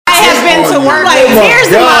been to work with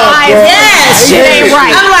tears in my eyes. Yes, shit ain't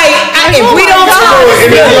right. I'm like, if we don't talk,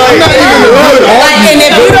 and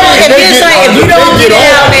if you don't get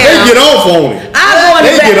out there, they get off on it. I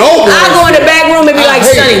go in the back room and be like,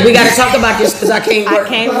 Sonny, we got to talk about this because I can't work.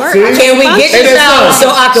 Can we get this out so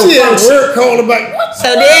I can function?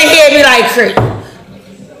 So then he'll be like, Chris,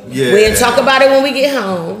 we'll talk about it when we get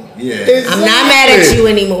home. I'm not mad at you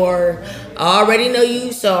anymore. I already know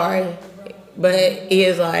you sorry. But he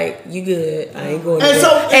is like, you good. I ain't going to work.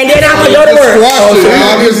 And then I'm going to go to work.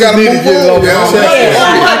 I just got to move on. This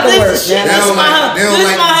my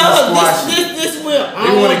husband. This will.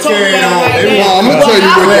 I want to carry it on. I'm going to tell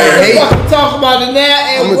you what they hate. Talk about it now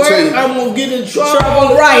at work. I'm going to get in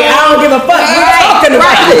trouble. Right. I don't give a fuck. We're talking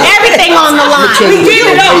about everything on the line. We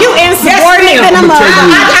give it up. You insubordinate than a mother.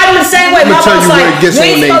 I'm the same way. My mom's like, you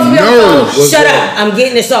ain't supposed to be on the phone. Shut up. I'm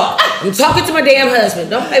getting this off. I'm talking to my damn husband.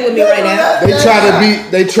 Don't play with me right now.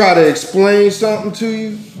 They try to explain something to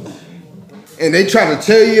you, and they try to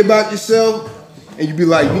tell you about yourself, and you be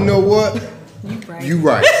like, you know what? You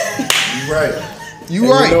right. You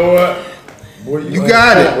know what? Boy, you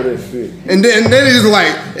got it. And then it's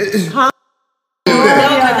like,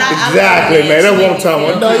 exactly, man. That's what I'm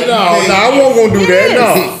talking about. No, I wasn't gonna do that.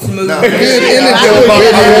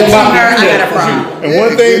 And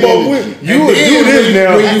one thing about you would do this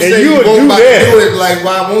now, and you would do that. Like,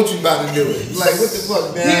 why won't you about to do it? Like, what the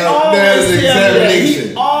fuck? There's an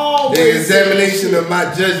examination. The examination of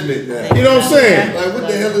my judgment now. You know what I'm saying? Like, what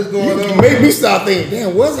the hell is going on? Make me start thinking,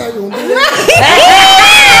 damn, what's I gonna do?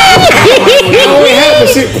 I only have to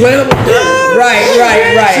shit plannable. Right.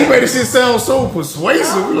 She made the shit sound so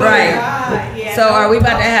persuasive. Right. So are we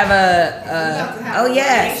about to have oh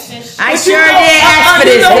yes. I sure did ask for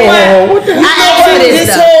this. I asked for this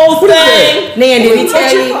whole thing. Nan, did he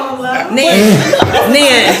tell you? Nan,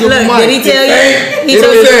 look, did he tell you? He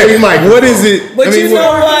told you. Mike, what is it? But you know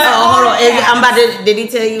what? Oh, hold on. I'm about to. Did he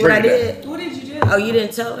tell you what I did? What did you do? Oh, you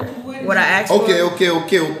didn't tell her what I asked for? Okay. This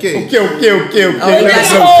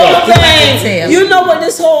whole thing, you know what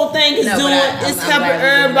this whole thing is doing? It's helping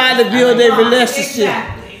everybody to build their relationship.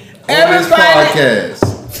 Everybody. Podcast.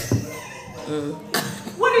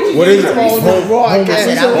 What is it?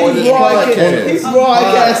 He's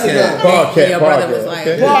broadcasting. Your brother was like,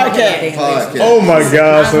 Podcast. Oh my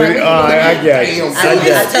God! So I got you.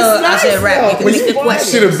 I said, rap. We can question.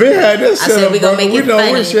 Should have been had this. I said we gonna make it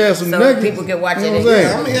funny, we share some so nuggets. people can watch it. I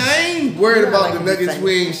mean, I ain't worried about the nuggets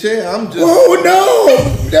we ain't share. I'm just. Oh no!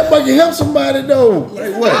 That might can help somebody though.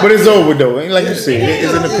 Like what? But it's over though. Ain't like you said.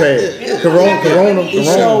 It's in the past. Corona.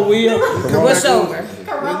 What's over?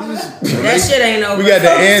 That shit ain't over. We got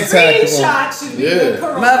the anti-corona.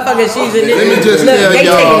 Motherfucker, she's in this. Let me just tell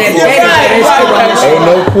y'all. Ain't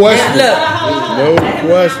no question. Look. No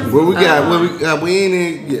question. What we got? We ain't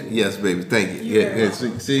in. Yes, baby. Thank you. Yeah.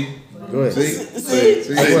 See. Go ahead. See.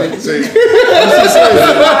 He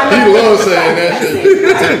loves saying that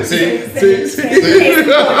shit. See.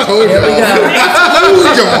 Told y'all. What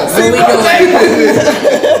we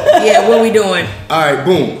doing? Yeah, what we doing? All right,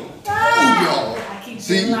 boom.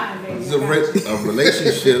 See, it's a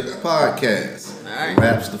relationship podcast.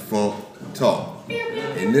 Raps the Funk Talk.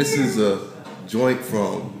 And this is a joint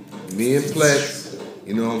from me and Plex,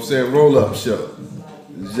 you know what I'm saying, roll-up show.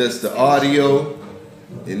 It's just the audio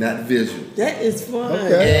and not visual. That is fun.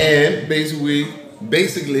 Okay. And basically,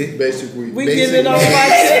 we give it all right.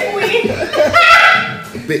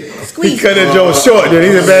 He cut that joke short, then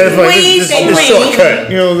he's a bad for a shortcut.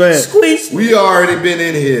 You know what I'm saying? Squeeze. We already been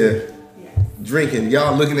in here drinking,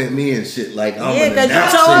 y'all looking at me and shit like I'm an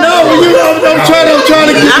announcer. I'm trying to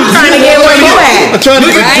get where you at. I'm trying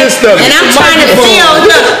to get the gist of it. And I'm trying to feel.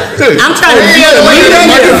 Look, I'm trying to feel the way you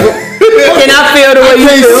feel. Can I feel the way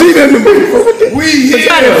you feel? I'm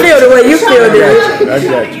trying to feel the way you feel. I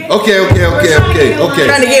got you. Okay.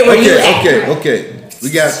 Trying to get where you at. Okay. We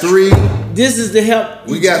got three. This is the help.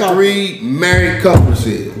 We got three married couples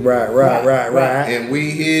here. Right. And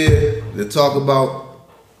we here to talk about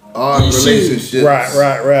our relationship. Right.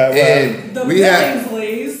 And we have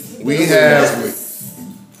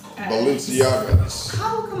Balenciaga.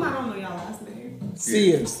 How come I don't know y'all last name?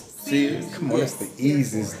 Sears. Come on, that's the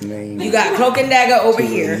easiest name. You got Cloak and Dagger over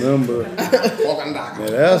here. Remember.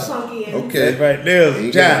 That's okay. Right there. And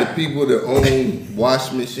you got the people that own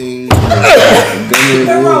wash machines. The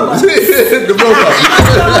robot.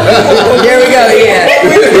 There we go. Yeah.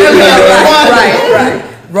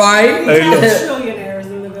 Right. Trillionaires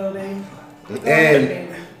in the building.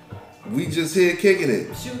 And We just here kicking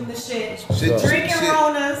it. Shooting the shit. Drinking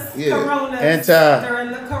Coronas. Yeah. Coronas.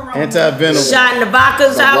 During the Corona. Anti-venom. Shot in the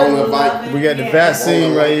vodkas out. We got the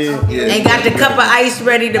vaccine right here. Yeah. And got the cup of ice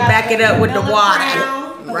ready to back it up with the water.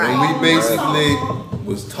 And we basically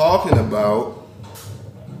was talking about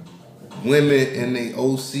women and their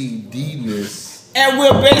OCD-ness. And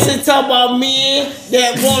we're basically talking about men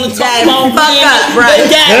that want to talk That about fuck men. up, right?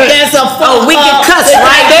 That's a fuck Oh, we can up. cuss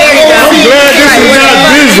right there. I'm glad this is not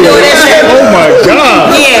visual. Oh my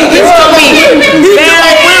God. Yeah, it's gonna be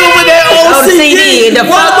very women with their OCD. The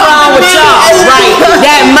fuck wrong with y'all, right?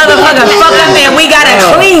 That motherfucker fuck up and we gotta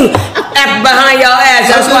clean after behind y'all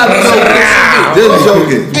ass. That's why we so Just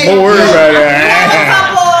joking. Don't worry about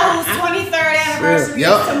that. Couple's 23rd anniversary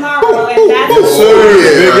Yep. is tomorrow, and that's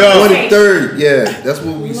Big up. 23rd, yeah, that's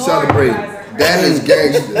what we celebrate. That is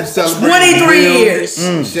gangster. We celebrate 23 Will, years.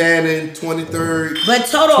 Shannon, 23rd. But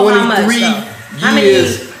total, how much 23 though? How many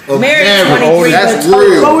years of married? marriage. 23. That's but total.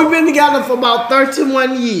 real. But we've been together for about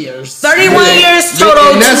 31 years. 31 years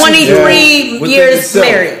total. And that's 23 within years itself.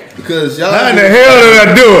 married. Because y'all. How in the hell did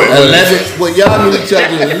I do it? 11. Well, y'all knew each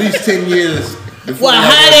other at least 10 years. Well, how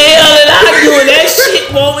the hell did I do it? That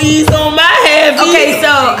shit won't ease on my head. Okay, so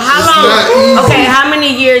how not long? easy. Okay, how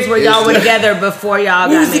many years were y'all were together before y'all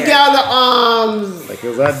We got was married? together,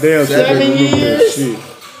 Because I damn sure 7 didn't remember that years. shit.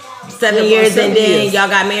 7 Yeah, years, about 7 and then years. y'all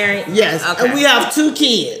got married. yes, Okay. and we have 2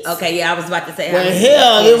 kids. Okay, yeah, I was about to say. Well,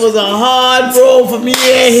 hell, it was a hard road for me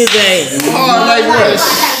and his ass. Hard like what?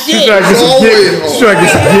 She's trying to get some get. She's trying to get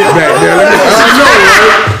some get back there. I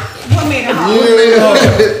know, what made it hard.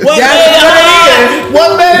 right? What made it hard? What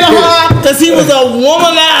made it hard? Because he was a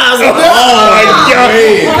womanizer. Oh my God.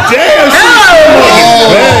 Damn, she's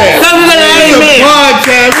Come get an amen.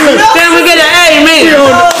 podcast. Come get an amen.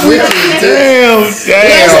 Damn, That's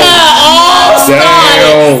damn. how it all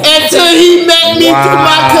started Damn. until he met me through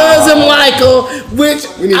my cousin Michael, which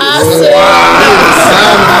I said,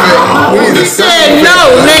 We need he said no,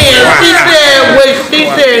 man. She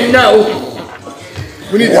said no.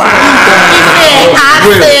 We need I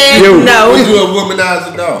said no. We do a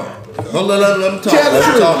womanizer dog. Hold on, let him talk.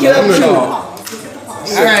 Let him talk.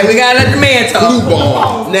 All right, we gotta let the man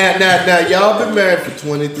talk. Now, y'all been married for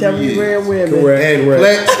 23 years. Correct, And correct.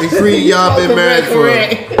 Plex and Creed, y'all been married for.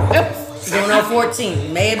 Going on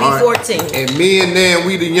 14, maybe All right. 14. And me and Nan,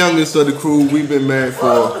 we the youngest of the crew. We've been married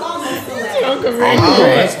for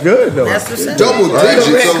That's good though. That's what's up. double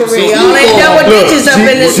digits. So Y'all ain't double digits up in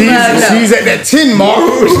this mug, no. She's at that 10 mark.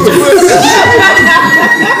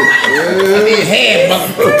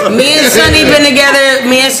 Me and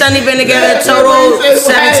Sonny been together total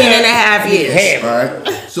 17 and a half years. all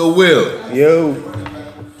right. So Will, Yo.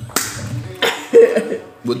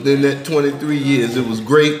 within that 23 years, it was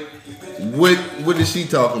great. What is she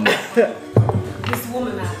talking about? This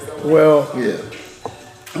womanizer. Well, Yeah.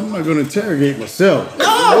 I'm not gonna interrogate myself. You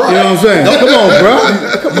know what I'm saying? Come on, bro.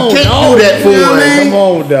 Come on, Can't dog. do that for You know what I her. mean? Come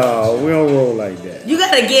on, dog. We don't roll like that. You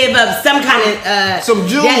gotta give up some kind of Some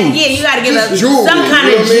juice. Yeah, you gotta give up Just jewelry, some kind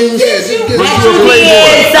you know of what I mean? juice. Yeah, just get That some you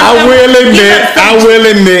did, I something- will give admit. up some I will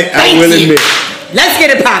admit. I Thank will you. admit. Let's get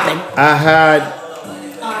it popping. I had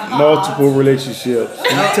multiple relationships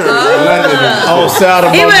outside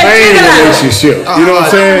of He my was main juvenile. relationship. You know what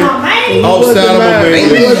I'm saying? Outside of my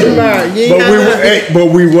main relationship. But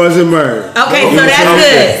we wasn't married. Okay, You so know that's what I'm good.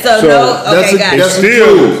 saying? So no, okay, got It's it.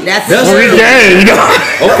 still That's free good. game, you know.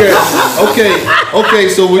 Okay.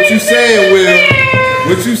 So what you saying, Will?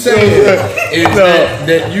 What you saying is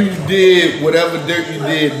that you did whatever dirt you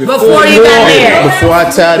did Before you got married. Before I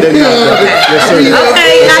tied that knot. Yes, sir.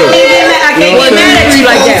 Okay, I can't get mad at you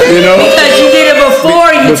like that. You know? Because you did it before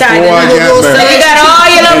you tied Before I it. got So married. you got all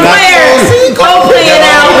your little players co-playing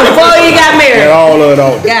out before you got Yeah, married. all of it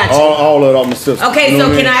off. Gotcha. All of it off my sister. Okay, You know so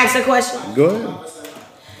what can mean? I ask a question? Go ahead.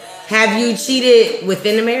 Have you cheated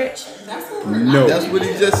within the marriage? No. That's what he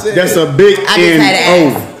just said. That's a big I just had to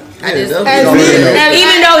ask. N-O. I just, that's what he said.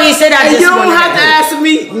 even though he said I And just you don't wanted have to ask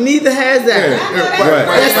me, neither has that. Right.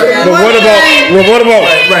 That's But what about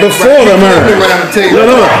before the marriage?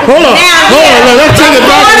 No. Hold on. Let's take it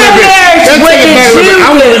back a little bit.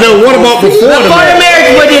 I want to know what about before the Before the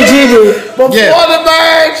marriage? marriage, what did you do? Before the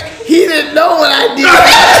marriage, he didn't know what I did.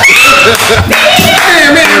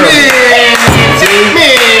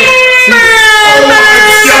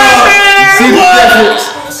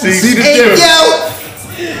 See the difference.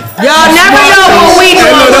 Y'all never know what we do.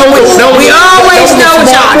 We always know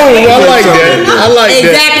y'all. I like that. I like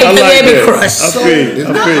that. Exactly, I the like baby that. crush. I feel it.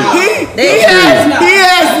 He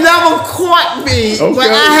has never caught me, but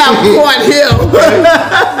I have caught him.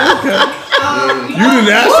 You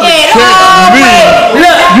didn't actually It catch me. always,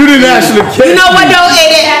 look, You didn't actually catch you know what me. though?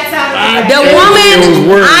 That's how The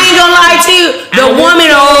woman, I ain't gonna lie to you. The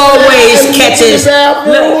woman always catches. The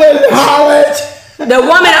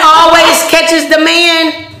woman always catches the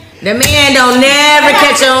man. The man don't never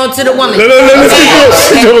catch on to the woman. Okay.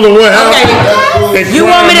 You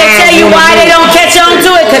want me to tell you why they don't catch on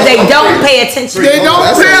to it? Because they don't pay attention. They don't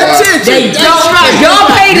pay attention. They don't. If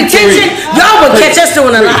y'all paid attention, y'all would catch us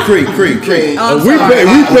doing a lot. Creek. We pay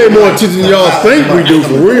more attention than y'all think we do,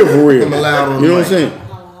 for real. You know what I'm saying?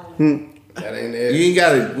 That ain't it.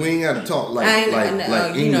 We ain't gotta talk like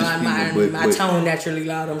English people, my tone naturally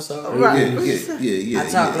loud. I'm sorry. Yeah. I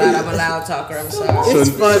talk loud. I'm a loud talker. I'm sorry. It's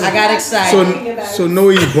funny. I got excited. So no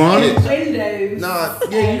Ebonics?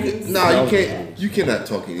 You can't. You cannot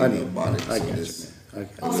talk any about it. So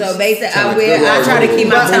basically, I try to keep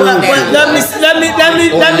my tongue down. Let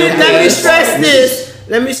me stress this.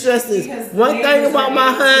 Let me stress this. One thing about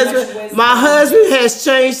my husband has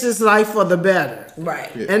changed his life for the better.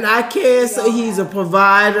 Right. And I can't say he's a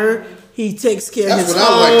provider. He takes care of his what I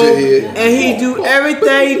home, like to hear. and he do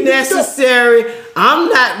everything necessary. I'm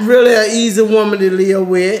not really an easy woman to live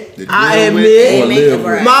with. I admit,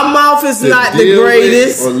 my mouth is not the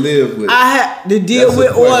greatest. Or live with. I have to deal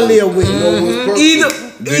with or live with. Either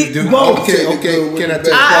both. Okay. Can I tell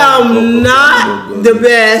you? I am not the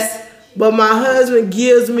best. But my husband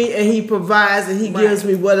gives me and he provides and he gives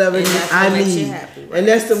me whatever I need. And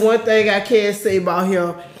that's the one thing I can say about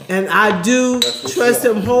him. And I do trust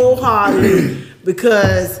him wholeheartedly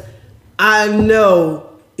because I know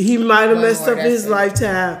he might have messed up his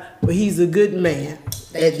lifetime, but he's a good man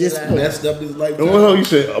at this point. Messed up his lifetime. And what you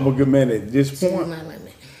said? I'm a good man at this point.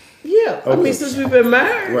 Yeah, I mean, since we've been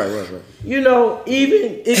married. Right. You know,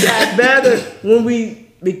 even it got better when we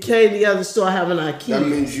became together, started having our kids. That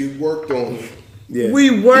means you worked on it. Yeah.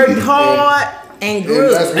 We worked hard and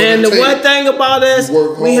grew. And the one thing about us,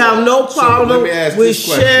 we have no problem with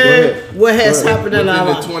sharing what has happened in our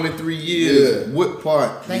life. Within the 23 years, what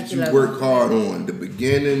part did you work hard on? The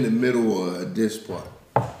beginning, the middle, or this part?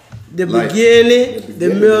 The beginning,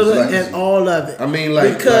 the middle, and all of it. I mean, you know,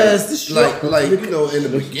 in the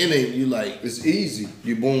beginning, you it's easy.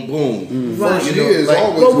 You boom. Right. You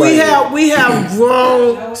know, but we have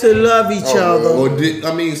grown to love each other.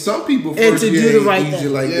 Some people first year ain't easy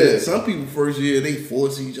like that. Some people first year they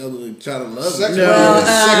force each other to try to love each other.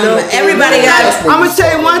 Everybody got. I'm gonna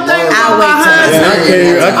tell you one thing about my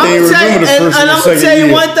husband. I can't remember the first and the second year. I'm gonna tell you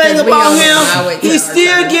one thing about him. He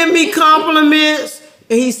still give me compliments.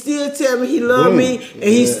 And he still tell me he love me, and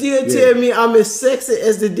he still tell me I'm as sexy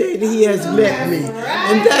as the day that he has met me.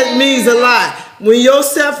 And that means a lot. When your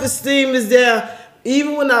self-esteem is there,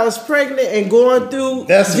 even when I was pregnant and going through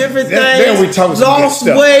different things, lost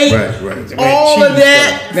weight, all of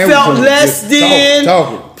that, felt less than.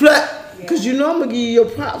 Because you know I'm going to give you your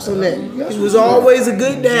props on that. He was always a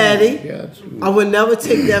good daddy. I would never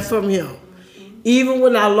take that from him. Even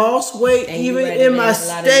when I lost weight, even in my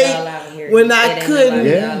state, when I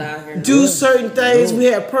couldn't do certain things, we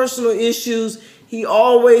had personal issues, he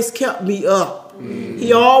always kept me up.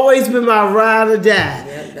 He always been my ride or die.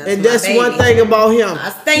 And that's one thing about him.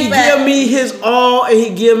 He give me his all and he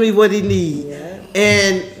give me what he needs.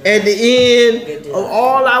 And at the end of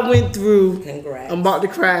all I went through, I'm about to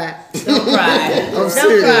cry. Don't cry. Don't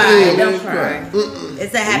cry.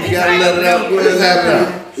 It's a happy cry. You gotta let it out. Let it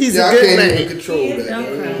happen. He's a good man. Even control that.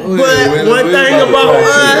 But one thing about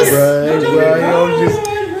us,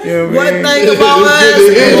 one thing about us, you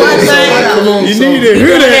need to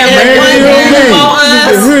hear that, man. You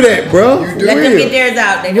need to hear that, bro. Let them get theirs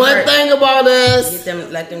out. One thing about us,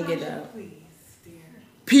 let them get out.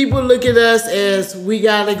 People look at us as we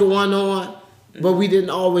got it going on, but we didn't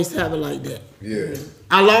always have it like that. Yeah.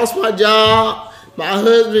 I lost my job. My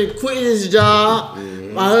husband quit his job.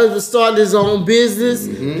 My husband started his own business.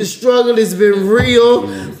 The struggle has been real.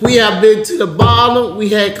 We have been to the bottom. We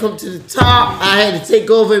had come to the top. I had to take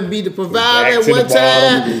over and be the provider at one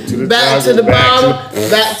time. Back to the bottom,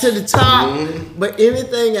 back to the top. But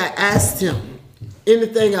anything I asked him,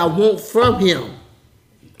 anything I want from him,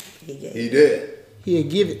 he did. He'll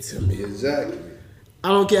give it to me. Exactly. I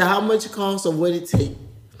don't care how much it costs or what it takes.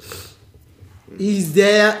 He's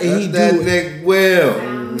there and he do it. Neck well.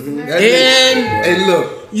 Hey,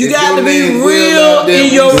 look. You got to be real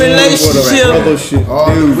in your relationship.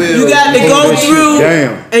 You got to go through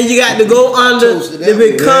and you got to go under to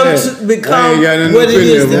become what it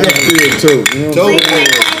is today.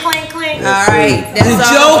 All right. The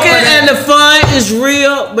joking and the fun is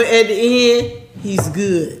real, but at the end, he's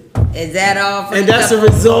good. Is that all for and the that's couple? A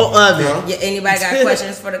result of it. Yeah, anybody got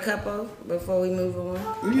questions for the couple before we move on?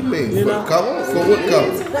 What do you mean? For the couple? For what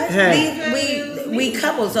couple? We we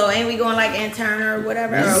couple, so ain't we going like intern or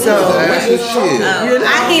whatever? So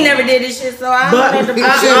I ain't never did this shit, so I don't have to. I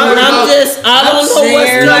don't know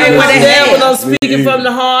what's coming with that when I'm speaking from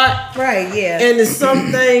the heart. Right, yeah. And there's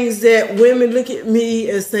some things that women look at me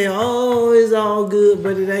and say, "Oh, it's all good,"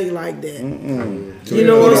 but it ain't like that. You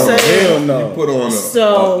know what I'm saying? Hell no. You put on a mask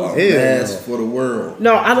for the world.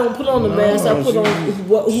 No, I don't put on the mask. I put on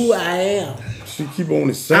who I am. She keep on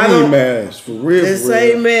the same mask for real. The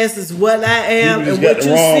same mask is what I am, and what you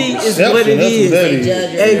see is what it is.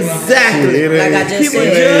 Exactly. Like I just people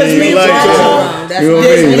said, judge me wrong.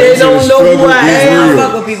 They don't know who I am. I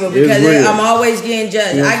fuck with people because I'm always getting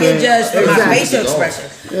judged. I get judged for my facial expression.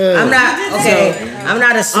 I'm not I'm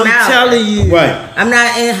not a smiler. I'm telling you, I'm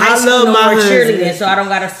not in high school no more cheerleading, so I don't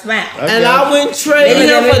got to smile. And I wouldn't trade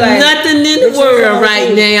him for nothing in the world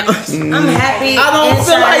right now. I'm happy. I don't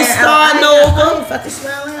feel like starting over. I'm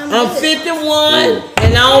 51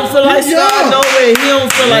 and I don't feel like starting over, and he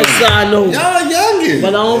don't feel like starting over. Y'all youngin'. But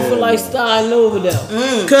I don't feel like starting over though.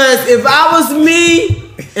 Cause if I was me,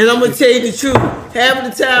 and I'm gonna tell you the truth,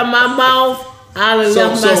 half the time my mouth, I done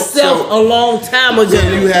left myself a long time ago.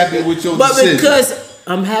 You happy with your decision? But because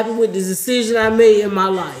I'm happy with the decision I made in my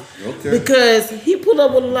life. Okay. Because he put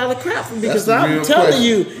up with a lot of crap from me. Because I'm telling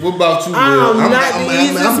you, what about you, I'm not the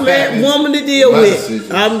easiest woman to deal with.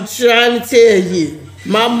 I'm trying to tell you.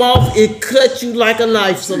 My mouth, it cut you like a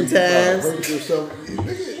knife sometimes.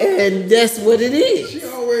 And that's what it is. She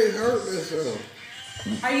always hurt herself.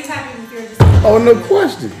 Are you happy with your decision? Oh, no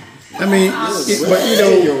question. I mean, but you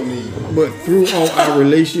know, but through our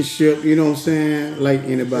relationship, you know what I'm saying, like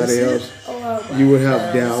anybody else, you would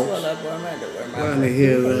have doubt. Why in the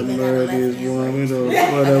hell I married this woman or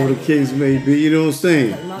whatever the case may be, you know what I'm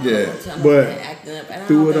saying? Yeah. But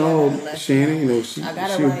through it all, Shannon, you know, she's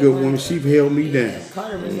a good woman. She held me down.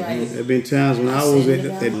 There have been times when I was at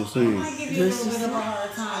the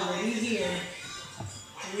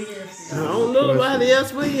I don't know nobody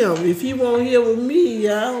else but him. If he won't hear with me,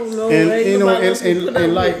 I don't know. And you know,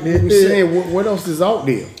 and like we saying, what else is out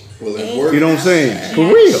there? Well, you know what I'm saying? For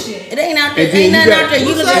real. It ain't out there. Ain't nothing out there.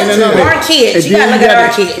 You look at our kids. You gotta look at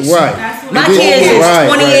our kids. Right. My kids is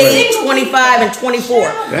 28, 25, and 24.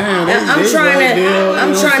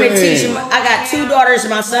 I'm trying to teach them. I got 2 daughters.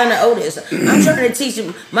 My son the oldest. I'm trying to teach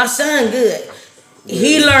him. My son good.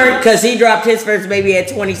 He learned because he dropped his first baby at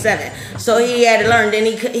 27, so he had to learn. Then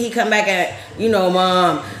he come back and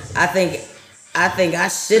Mom, I think I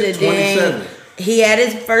should have done. He had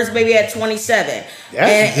his first baby at 27.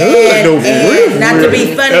 That's good, though, for real. Not to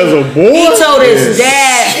be funny, as a boy, he told his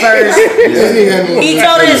dad first. He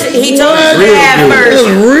told his dad first,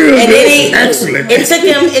 and then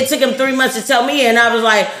it took him 3 months to tell me, and I was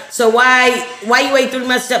like, so why you wait 3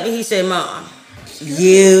 months to tell me? He said, Mom,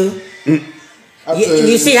 you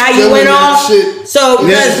see how you went off? So,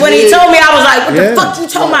 because when he told me, I was like, what the fuck you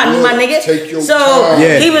talking about, my nigga? So,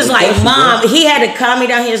 he was like, Mom, he had to calm me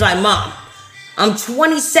down. He was like, Mom, I'm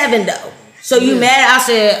 27 though. So you mad? I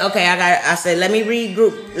said, okay, I said, let me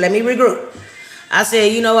regroup. I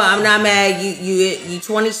said, you know what, I'm not mad. You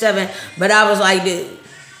 27, but I was like, dude,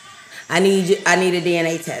 I need a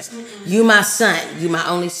DNA test. You my son. You my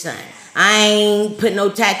only son. I ain't put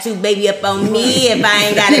no tattoo baby up on me if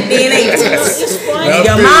I ain't got a DNA test.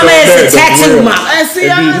 Your mama is a tattoo mama.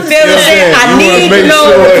 Feel what I'm saying? I need to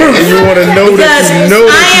know the proof. And you want to know that you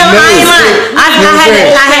know that you know.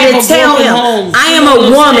 I had to tell him, I am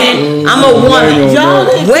a woman. I'm a woman.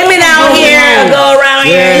 Women out here go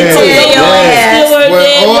around here and tell your ass.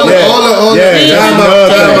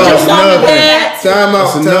 Time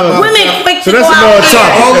out. Women quick to go that's out another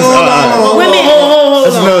topic. Women.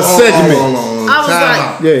 That's another segment. I was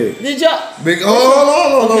like, did y'all? Big,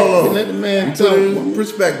 hold on. Let the man put it in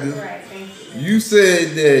perspective. You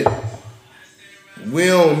said that we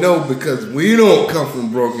don't know because we don't come from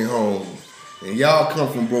broken homes, and y'all come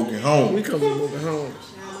from broken homes. We come from broken homes.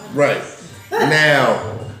 Right.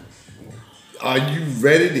 Now, are you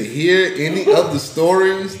ready to hear any other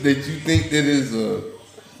stories that you think that is a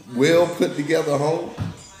well put together home?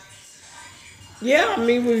 Yeah, I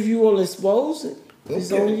mean, if you want to expose it,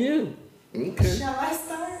 it's on you. Okay. Shall I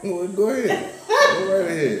start? Well, go ahead. Go right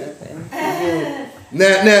ahead.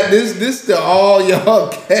 Now, this to all y'all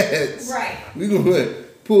cats. Right. We gonna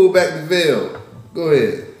pull back the veil. Go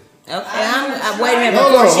ahead. Okay, wait a minute.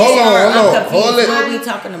 Hold on. I'm confused. What are we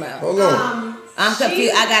talking about? Hold on. I'm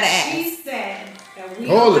confused. I gotta ask. She said that we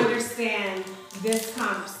don't understand this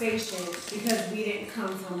conversation because we didn't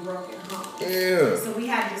come from broken homes. Yeah. So we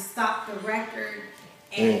had to stop the record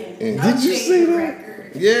and did you see the that?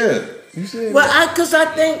 record. Yeah. You said because I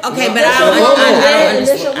think. Okay, but I don't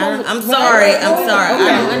understand. I'm sorry. I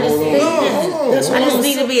don't understand. Hold on.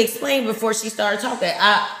 be explained before she started talking.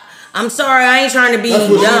 I'm sorry, I ain't trying to be dumb.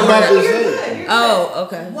 You're good. Oh,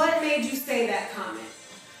 okay. What made you say that comment?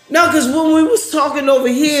 No, because when we was talking over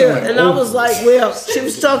here, and I was like, well, she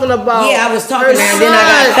was talking about. Yeah, I was talking there, and then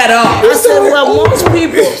I got cut off. I said, well, most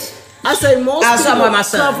people. I say most I was talking about my people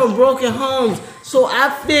son. come from broken homes. So I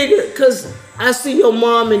figured, because I see your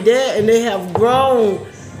mom and dad, and they have grown.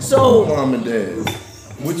 So Mom and dad.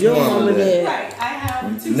 Which your mom and dad. Right, I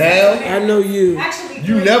have two. Now? sons. I know you. Actually,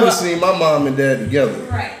 You three. never seen my mom and dad together.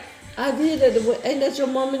 Right. I did at the. Ain't that your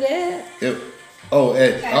mom and dad? At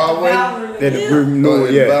Alway? At the Yeah. group, Oh,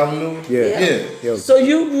 yeah. Balmanuel? Yeah. Yeah. So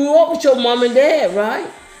you grew up with your mom and dad, right?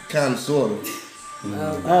 Kind of, sort of.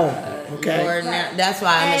 Oh, okay. Lord, now, that's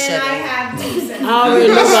why I'm gonna And shut I it. have two sons. I already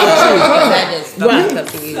know about That just Right.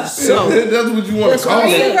 confused. So That's what you want That's to call what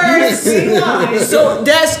it. So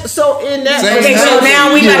that's so in that. Same Okay, so house.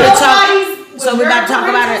 now we about to talk. Nobody's- So we about to talk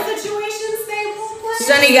about it. Situation stable.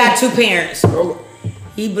 Sonny got 2 parents.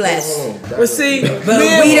 He blessed. But see, But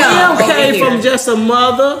me we and don't Will over came here. from just a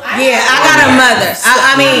mother. Yeah, I got a mother.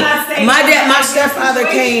 I mean, I'm not saying my dad, my that's stepfather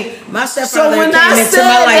came. My So stepfather when came I into said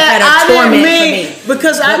my life that, at a I torment didn't for mean me.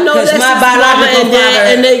 because I know Because that's my his mama biological and dad,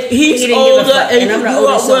 father, and he he's didn't give a older, fuck, and and you I'm the grew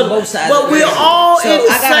up oldest on with. both sides But of we're the all So in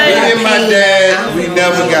the I got Me same. and my dad, we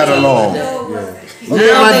never got along. Me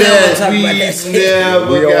and my dad, we never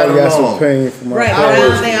We got all got some along. pain from our Right, but past. I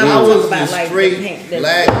don't think I'm I talking was about the like straight the paint,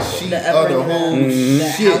 black sheep of the whole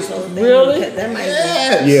shit. household thing. Really? That might be.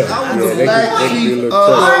 Yes, Yeah, I was yeah, the they black could be a sheep little of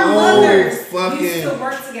the tough. Our whole mothers used fucking. to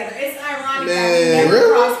work together. It's ironic Man, that we never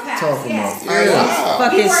really? crossed paths. Talking Yes. about, yeah. We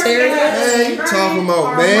Fucking worked serious? together. Man, you talking about,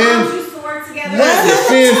 Our man. moms used to work together. That's the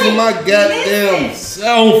sin for my goddamn Listen,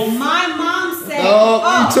 self. my mom said, Dog,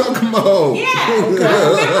 what you talking about? yeah, I remember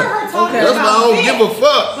her talking That's why I about don't Vic, give a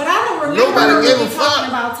fuck. but I don't remember Nobody her gave a really fuck. talking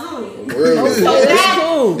about Tony. Really? So That's that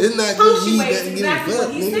cool. It's not just me punctuates that give a exactly fuck.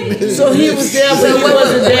 what he's saying. So he was there, but he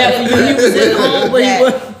wasn't there for you. He was at home, but he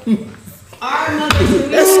was. Our mothers knew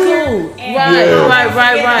That's each other, cool. and Right, I'll right, never right,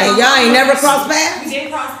 forget right. And y'all ain't never crossed paths? We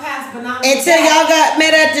didn't cross paths, but not Until y'all got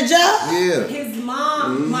met at the job? Yeah. His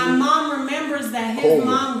mom, my mom remembers that his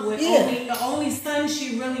mom would the only son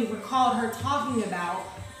she really recalled her talking about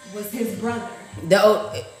was his brother.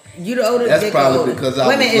 You the oldest? That's Vic probably older? because I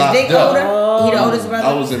Wait a was minute, is locked Vic up. older? He the oldest brother?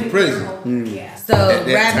 I was in prison. Yeah. So At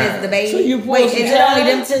that Rap time. is the baby. So you Wait, supposed is to it only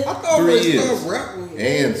tell them two? 3 years.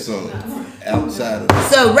 And some outside of it.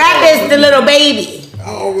 So Rap is the little baby.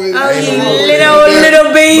 Always. Oh, Ain't you no more little But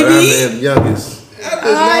I'm baby. the youngest. Oh,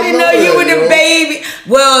 I didn't know you were the baby.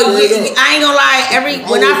 Well, I ain't gonna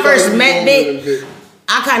lie. When I first met Vic,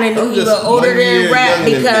 I kind of knew I'm you just were older 1 year than Rap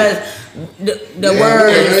younger than because the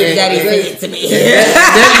words that he said to me.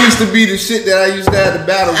 That used to be the shit that I used to have to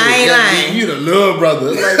battle with. I ain't lying. You the little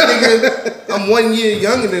brother. Like, nigga, I'm 1 year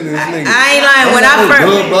younger than this nigga. I ain't lying. When I I'm first,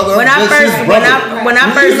 not no brother, when I'm I just first, his when brother.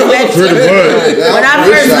 I first met you, when I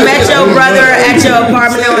first met your brother at your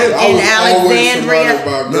apartment in Alexandria.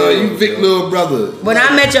 No, you Vic little brother. When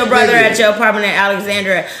I met your brother at your apartment in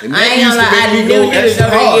Alexandria, And I that ain't used gonna to lie, I make me knew go he was extra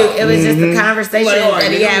over you. hard. It was just the conversation Like, oh,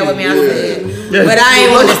 that he I had with me. I knew. said, but I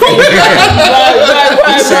ain't want to say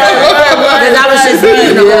because I was just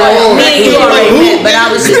meeting me and you already met, but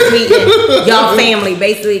I was just meeting y'all family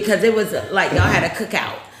basically because it was like y'all had a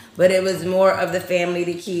cookout, but it was more of the family,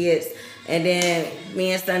 the kids, and then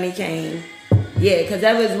me and Sonny came. Yeah, because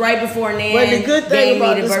that was right before Nan. But the good thing gave me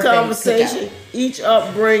about the this birthday conversation, cookout. each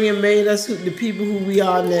upbringing made us the people who we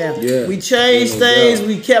are now. Yeah. We changed No things, doubt.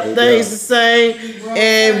 we kept No things doubt. the same,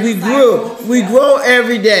 and we grew. We grow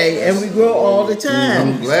every day, and we grow all the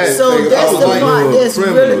time. I'm glad. So nigga, that's I was the like part a that's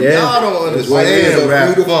criminal. really. Yeah. Y'all don't It's like understand a rap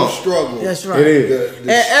beautiful funk. struggle. That's It right. is. The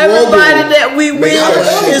And struggle everybody that we makes with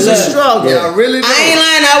that shit is a love. struggle. Y'all really I ain't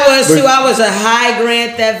lying, I was a high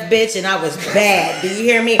grand theft bitch and I was bad. Do you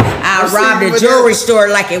hear me? I robbed a jewelry store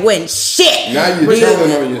like it wasn't shit. Now you're telling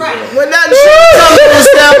on yourself. Right. Well, not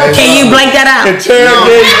yourself. Can you blank that out?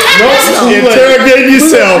 Interrogate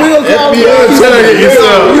yourself. We gonna call Interrogate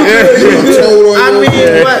yourself. You told on I your-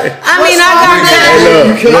 mean, what? I mean, I got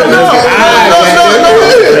that.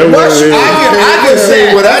 I can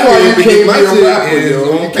say what I did because my be a rapper, shit is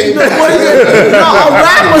yo. on You paper. No, a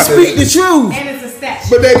rapper speak the truth. And it's a statue.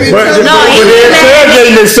 But they be telling No, But they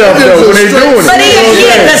interrogating themselves though when they doing But it.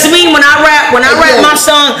 yeah, that's me when I rap my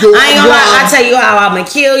song. I ain't gonna lie, I tell you how I'm gonna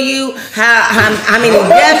kill you, how many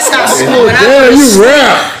deaths I smoke. Damn, you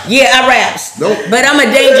rap. Yeah, I raps. Nope. But I'm a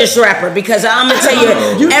dangerous rapper because I'm gonna tell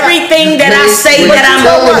you everything that I say that I'm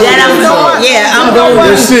going.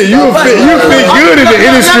 That's it. You fit good in the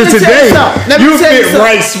industry today. You fit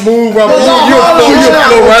right smooth. You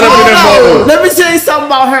flow right up in that mode. Let me tell you something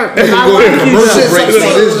about her. He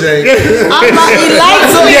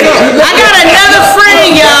likes me. I got another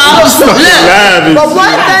friend, y'all. Look. But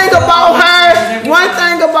one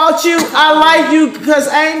thing about you, I like you because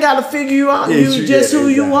I ain't gotta figure you out. You just who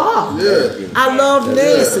you are. Yeah. I love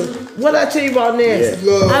Nancy. What I tell you about Nancy?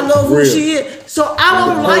 I love who she is. So I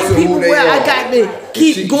don't like people where I got to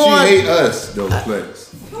keep going. She hate us, though, Flex.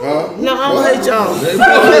 No, I don't hate y'all.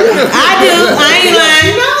 I do. I ain't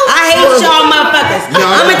lying. I hate y'all motherfuckers.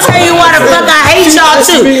 I'm gonna tell you why the fuck I hate y'all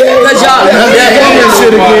too. Cause y'all.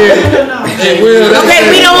 Okay,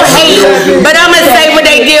 we don't hate, but I'm gonna say what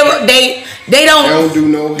they did. They don't do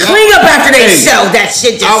no clean up after they show. That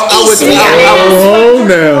shit just eats me out. Oh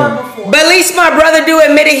no. But at least my brother do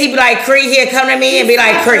admit it. He be like, Cree, he'll come to me and be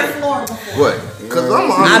like, Cree. What? Cause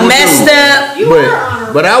I messed up.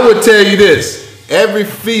 But I would tell you this. Every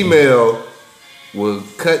female will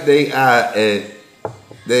cut their eye at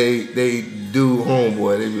they do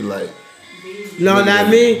homeboy. They be like, no, not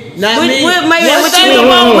me. Not me.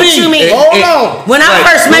 What you mean? Hold on. When I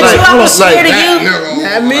first met you, I was scared of you.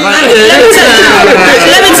 Not me. Let me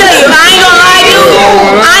tell you, I ain't gonna lie to you.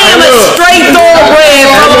 I am a straight thoroughbred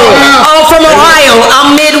from Ohio.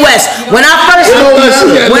 I'm Midwest. When I first met you,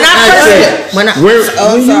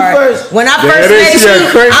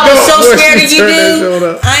 I was so scared of you,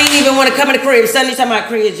 dude. I ain't even want to come in the crib. Sunday time my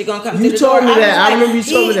crib, you gonna come through the door. You told me that. I remember you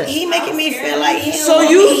told me that. He making me feel like he so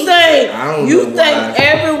you think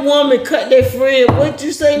every woman cut their friend? What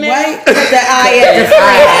you say now? Right? Cut the eye at the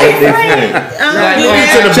friend.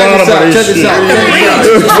 Check this out.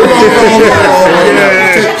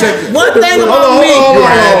 One thing about me. You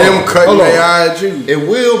had them cutting their eye at you. and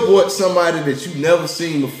Will brought somebody that you never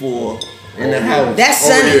seen before in the house. That's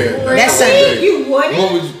Sunny. That's Sunny. You wouldn't.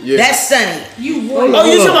 What was That's Sunny. You wouldn't. Oh,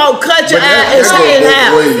 you talking about cut your eye and stay in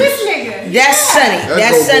house? This nigga. That's Sunny.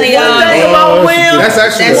 That's Sunny. One thing about Will. That's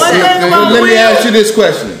actually One thing about Let me Will. ask you this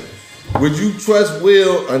question. Would you trust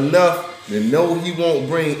Will enough to know he won't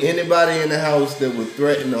bring anybody in the house that would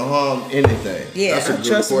threaten or harm anything? Yeah, That's a I good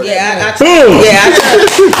trust. question. Yeah, I trust. I ain't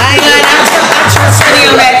lying. I trust Sunny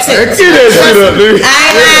on that too. Get that shit up, dude. I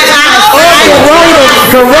ain't lying.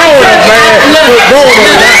 Corona, man.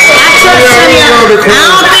 I trust Sunny. I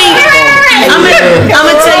don't think. I'm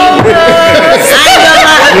gonna tell you. I ain't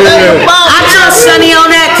gonna lie. I trust Sunny on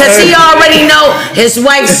that because he already know his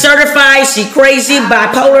wife's certified. She crazy,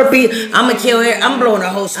 bipolar. I'm gonna kill her. I'm blowing her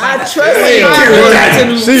whole spot. I trust Okay,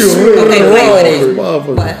 play with it.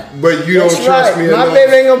 But you don't trust me My enough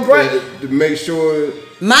baby ain't gonna break it. to make sure.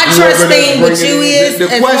 My trust thing with you is The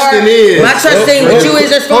question is. my trust thing with you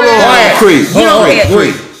is as far Hold on, as Cree. you don't care.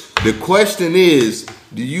 Cree. The question is,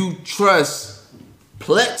 do you trust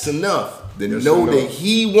Plex enough to know that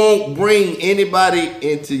he won't bring anybody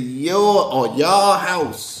into your or y'all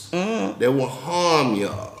house that will harm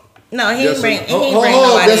y'all? No, he ain't bring hold on,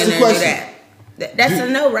 nobody that's in the there to do question. that. That's a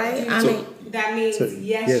no, right? I mean. That means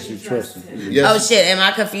yes, you trust him. Yes. Oh shit, am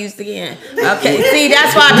I confused again? Okay, see,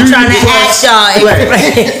 that's why I be trying to ask y'all.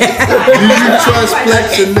 Do you trust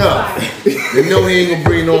Plex enough to know he ain't gonna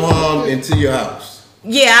bring no harm into your house?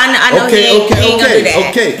 Yeah, I know he ain't gonna do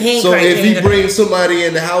that. He ain't So crazy. if he brings somebody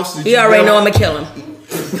in the house, that you already know I'm gonna kill him.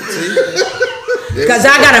 Cause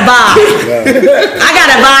I got a vibe. I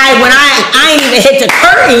got a vibe when I ain't even hit the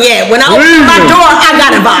curtain yet. When I open my door, I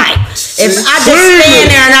got a vibe. If I just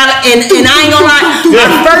stand there and I ain't gonna lie,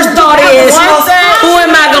 my first thought is, who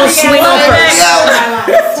am I gonna swing on first?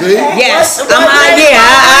 Yes, I'm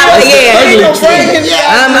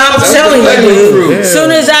telling you, dude. As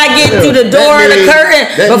soon as I get through the door of the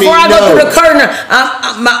curtain, before I go through the curtain,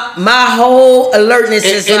 my whole alertness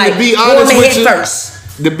is like, who am I hit first?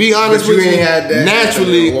 To be honest with you,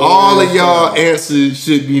 naturally, all of y'all answers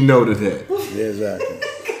should be no to that. Exactly.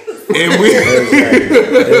 And we,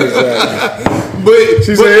 but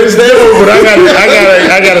She said it's no, but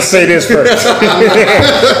I gotta say this first.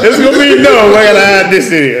 It's gonna be no. I gotta add this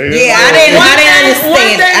in here. Yeah, I didn't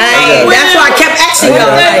understand. That's why I kept asking y'all.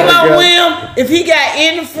 One thing about William, if he got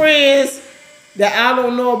any friends that I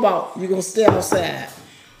don't know about, you gonna stay outside.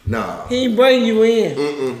 nah. He ain't bring you in.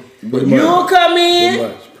 You don't come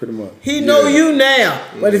in. pretty much. He know you now,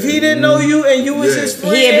 but if he didn't know you and you was his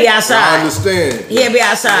friend, he'd be outside. I understand. He'd be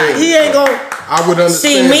outside. He ain't gonna. I would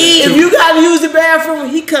understand. See me, If you gotta use the bathroom,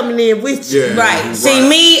 he coming in with you. Yeah. right? See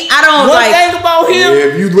me, I don't One like. thing about him, Yeah,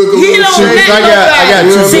 if you look a he little don't serious, let I got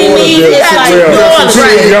two See daughters me, just it's as like well. yours, Two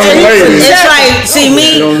right. young And he ladies. It's like, see me,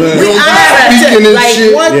 You know what I'm saying? I have Speaking a, and like,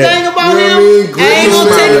 shit. one Yeah. thing about You know him, what I mean? I Good ain't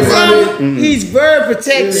gonna take it smile, from him. He's very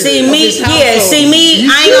protective. see of me, his yeah, household. see me,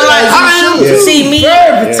 I ain't gonna lie. Yeah. See me,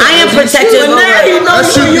 I am protective But now he over. know That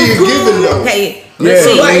should you be a cool. given though. Okay, Yeah,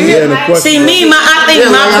 see, yeah, the question. see me, I think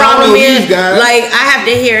Yeah, my like, I problem don't know is these guys. like I have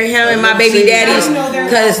to hear him and my baby daddies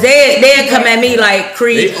because they'll come at me like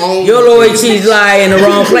Creed, They own your the loyalties lie in the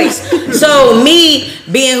wrong place. So me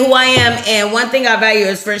being who I am, and one thing I value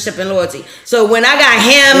is friendship and loyalty. So when I got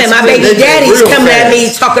him and my baby They daddies real coming at me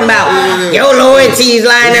fast. talking about your loyalties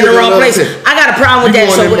lying in the wrong place, I got a problem with You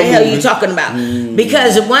that. going So in what the my hell movie. you talking about?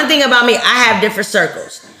 Because one thing about me, I have different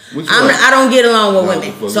circles. Which one? I don't get along with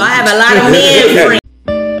women, for so me. I have a lot of men friends.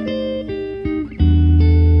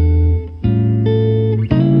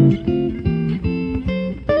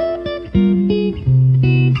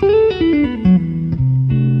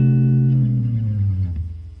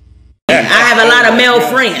 I have a lot of male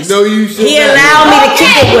friends. No, you should He not. allowed me to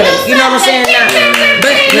kick it with him. You know what I'm saying?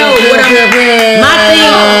 But no,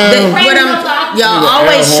 y'all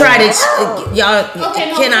always try to,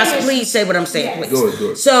 can I please say what I'm saying, please? Go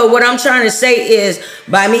ahead. So what I'm trying to say is,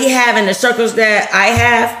 by me having the circles that I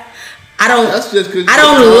have, I That's just 'cause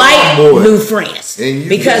don't you're a like boy. new friends. And you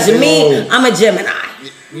Because got me, your own. I'm a Gemini.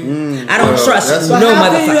 I don't trust that's- no How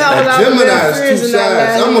can you motherfucker. have a lot of Gemini male is friends two and not sides. let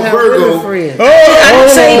I'm him a have Virgo. women friends? I didn't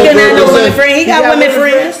say he couldn't have no Virgo. women friends. He got got women women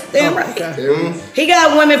friends. Damn right. He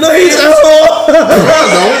got women He's friends. a whore.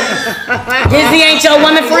 He ain't your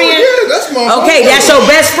woman friend. Yeah, that's my Okay, that's your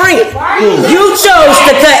best friend. You chose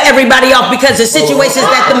to cut everybody off because of situations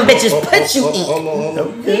that them bitches put you in.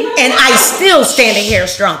 And I still standing here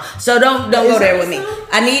strong. So don't go there with me.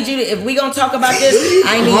 I need you to, if we gonna talk about this,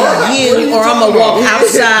 I need you or I'm gonna walk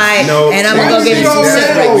outside and I'm gonna go give you some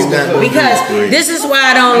cigarettes. Because this is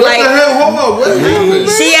why I don't What the like. hell? Hold on. What happened?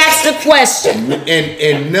 She asked a question.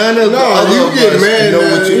 And none of the No, other you of get us mad know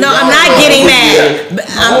now. what you No, I'm not getting mad.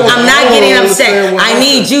 I'm not getting upset. I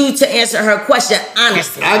need you to answer her question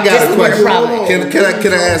honestly. I This got a is where the question. problem is.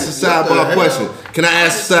 Can I ask a sidebar question? Can I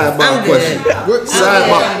ask a sidebar I'm good. question? What I'm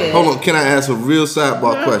Sidebar. good. Hold on. Can I ask a real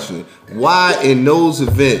sidebar question? Why in those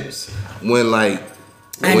events when like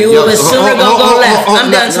I knew it was sooner gonna go left.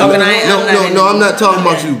 I'm done talking. I'm not talking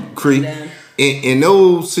about you, Cree. In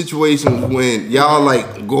those situations when y'all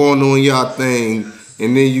like going on y'all thing,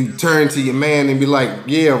 and then you turn to your man and be like,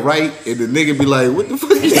 "Yeah, right," and the nigga be like, "What the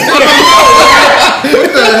fuck?" Is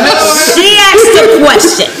She asked a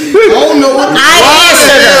question. I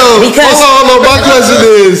answered her because hold on. My question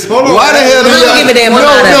is, why the hell? I don't give a damn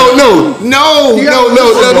about it. No.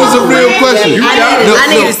 That was a real question. I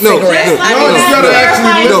need a cigarette.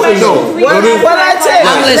 What I tell you?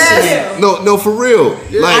 I'm listening. No, for real.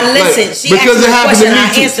 I listened. She because asked it me a happened question to and me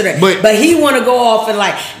I too. answered her. But But he want to go off and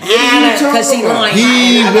like, because he lying.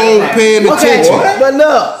 he won't paying Okay, attention. but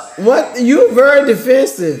look, what you very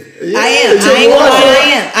defensive. I am. I ain't gonna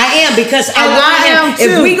lie. I am because I And want I him. am If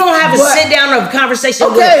too, we gonna have a but- sit down of conversation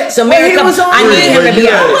Okay, with some but he America, was on I need him to be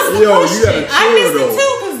Yeah. honest. Yo, you gotta I chill missed it though.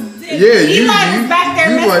 too because Yeah, Eli you was back there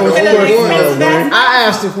you messing like with the the whole next point, back. I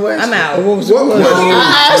asked the question. I'm out. What was the What question? question?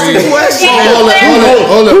 I asked the question.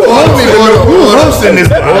 Hold on. Who's hosting this?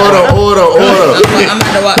 Order. I'm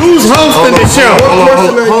about to watch. Who's hosting the show?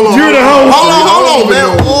 Hold on. You're the host. Hold on, man.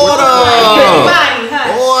 Everybody,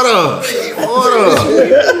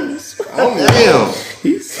 Damn.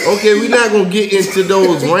 Okay, we're not gonna get into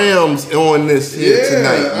those Rams on this here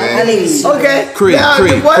tonight, man. Okay. Creed, Now,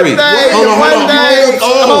 Creed, the one Creed. thing, Hold on, the one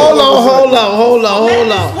hold on. thing. Hold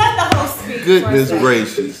on. Let the host speak. Goodness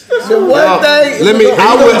gracious. The one thing.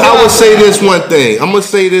 I would say this one thing. I'm gonna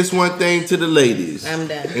say this one thing to the ladies. I'm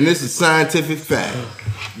done. And this is scientific fact.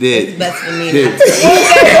 It's best for me.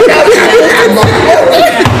 That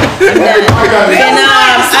And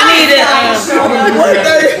I need to.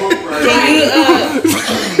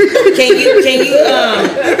 Can you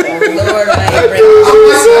Lord,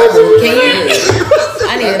 can you?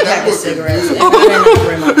 I need a pack of cigarettes. And I didn't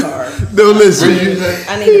bring my car. no, listen. I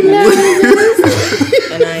need a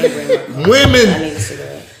and I ain't bring my car. I Women need a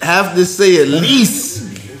cigarette. have to say at least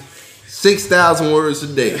 6,000 words a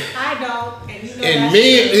day. I don't. And you know And that.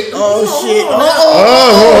 men, Shit.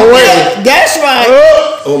 wait. That's right.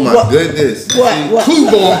 oh my goodness. What?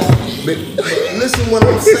 But listen what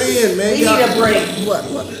I'm saying, man. We need Y'all- a break. What?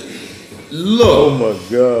 Look, Oh my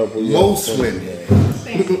God. boy. most women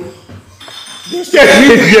You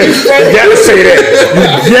got to say that.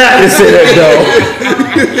 You got to say that, dog.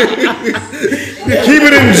 Keep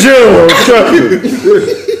it in jail, trust me.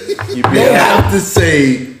 You have to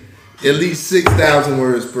say at least 6,000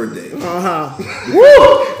 words per day.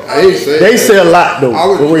 They say a lot though.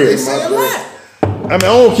 For real. They say a lot. I mean, I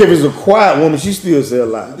don't care if it's a quiet woman, she still say a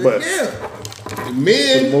lot. But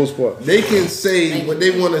men, for the most part, they can say what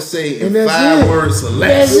they want to say in And 5 words or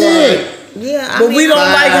less. That's it. Yeah, But we don't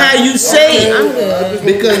like how you say it. I'm good.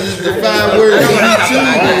 Because it's the 5 words on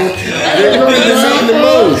YouTube. They really mean the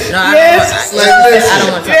most. No, I Yes. Like this. I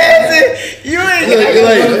don't want to. You ain't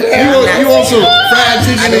Like, you want some fried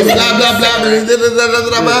chicken and blah blah blah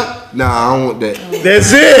blah blah. Nah, I don't want that.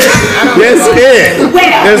 that's it. That's it.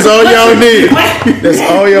 That's all y'all need. That's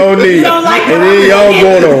all y'all need. And then y'all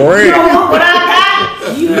going to rant. What I got?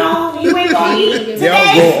 You ain't gonna eat.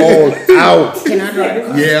 Y'all go all out. Can I drive the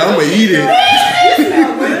car? Yeah, I'm gonna eat it.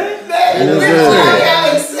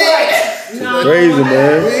 Crazy,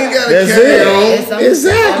 man. We ain't gotta That's carry it. on.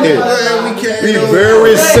 Exactly. We carry We on.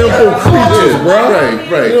 very simple creatures, bro. Right.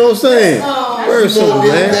 You know what I'm saying? Very simple,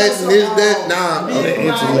 man. That. Nah, I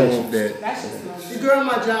don't want that. The girl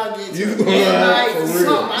my job gets You to. gonna Like, for something.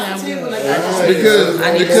 real. I tell you when I got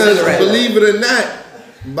Because believe it or not,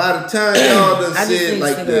 by the time y'all done I just said need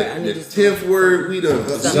like cigarette. I need the to 10th word, we done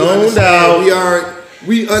Zoned out.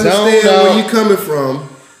 We understand Zoned where out. you coming from.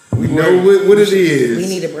 We know what it is. We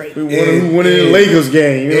need a break. We won in the Lakers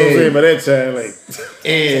game. You know what I'm saying? By that time, like,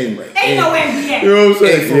 And Ain't no NBA. you know what I'm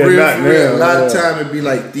saying? And for real, a lot of time it'd be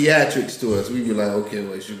like theatrics to us. We be like, okay,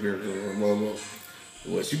 well,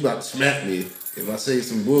 she about to smack me if I say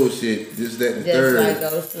some bullshit, this, that, and Just third. like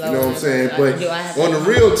go slow. You know what I'm saying? Like, But do I have on to- the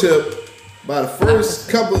real tip, by the first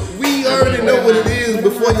couple, we already know what it is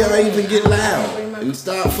before y'all even get loud and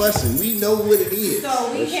start fussing. We know what it is.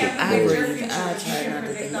 So we can't I predict your agree. future. I We try can't not to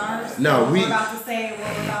predict think ours. No, What we- we're about to say and what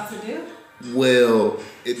we're about to do. Well,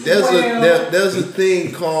 there's a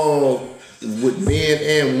thing called with men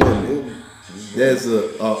and women. There's a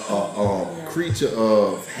creature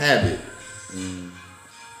of habit.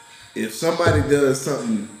 If somebody does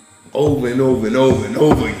something over and over and over and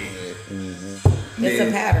over again, It's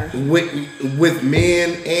a pattern. with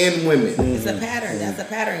men and women. It's a pattern. That's a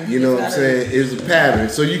pattern. You know what I'm saying? It's a pattern.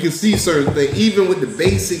 So you can see certain things, even with the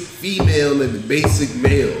basic female and the basic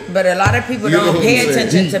male. But a lot of people You know don't what pay I'm saying?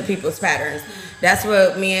 attention to people's patterns. That's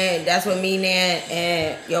what me, Nan,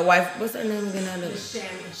 and your wife. What's her name again?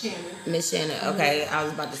 Shannon. Miss Shannon. Okay, I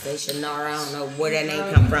was about to say Shannara. I don't know where that name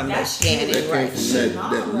come from. But Shannon, That right? came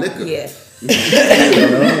from that liquor. Yeah.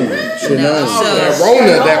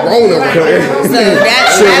 That Rona.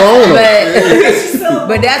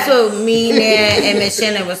 But that's what me, Nan, and Miss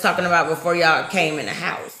Shannon was talking about before y'all came in the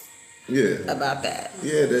house. Yeah. About that.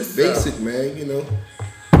 Yeah, that's basic, man. You know,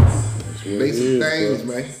 basic things,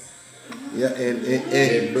 man. Yeah,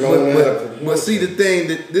 and but see the thing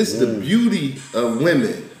that this is the beauty of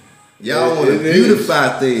women. Y'all want to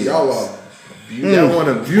beautify things. Y'all want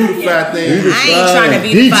to beautify things. I ain't trying to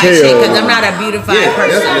beautify shit because I'm not a beautified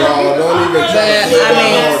person. Y'all don't even try to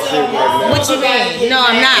What you mean? No,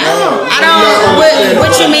 I'm not. I don't.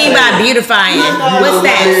 What you mean by beautifying? What's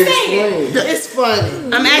that? It's funny.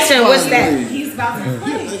 I'm asking. What's that? He's about to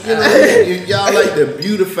play. Y'all like to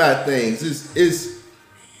beautify things. It's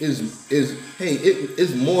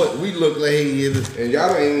more. We look like and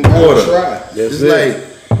y'all don't even gotta try. It's like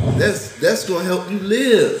that's gonna help you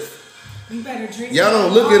live. You better drink. Y'all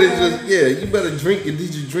don't look at it just you better drink it.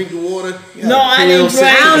 Did you drink the water? No, I didn't drink.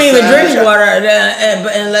 I don't even drink water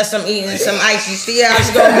unless I'm eating some ice. You see how it's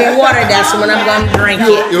gonna be water? That's when I'm gonna drink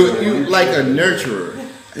it. You like a nurturer.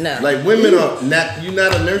 No. Like women are not. You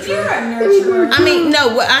not a nurturer. You're a nurturer. I mean,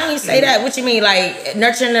 no. I ain't say that. What you mean, like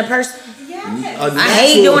nurturing a person? Yeah. I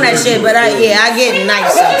hate doing that shit, but I get nice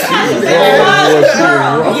sometimes.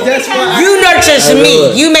 You nurture me.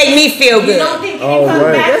 You make me feel good. No,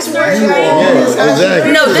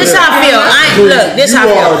 this how I feel. This how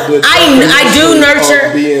I feel. I do nurture,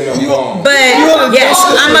 but yes,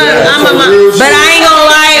 I'm a but I ain't gonna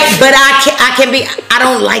lie. But I can be. I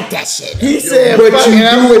don't like that shit. He said, but you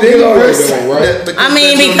do it anyway, though, right? I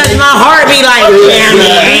mean, because my heart be like, damn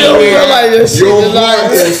it. Your heart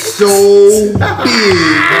is so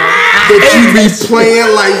big that you be playing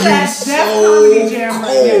like you so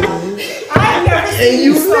cold. And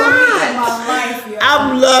you not.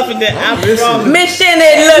 I'm loving it. I'm Miss Shannon,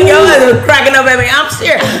 look, y'all are cracking up at me. I'm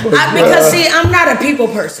serious. Because see, I'm not a people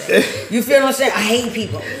person. You feel what I'm saying? I hate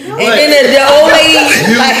people. And then the old lady,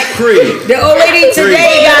 the old lady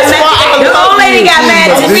today got mad. The old lady got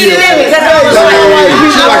mad to me today because I was like,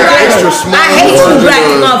 I hate you black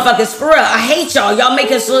motherfuckers. motherfuckers, for real. I hate y'all. Y'all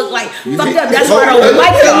make us look like fucked up. That's why I don't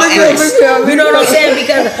like y'all. You know what I'm saying?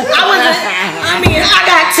 Because I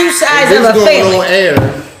got two sides of a family.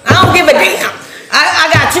 I don't give a damn. I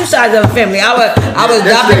got two sides of a family. I was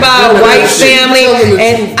adopted by a white family,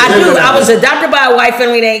 and I was adopted by a white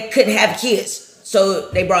family that couldn't have kids. So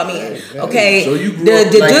they brought me in. Okay. So you the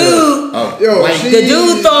dude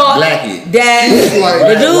thought that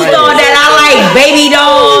I like baby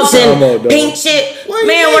dolls and pink shit.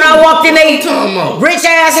 Man, when I walked in they rich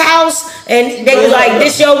ass house and they was like,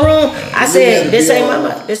 "This your room?" I said, "This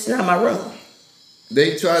ain't this is not my room."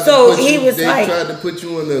 They tried so to he was like, tried to put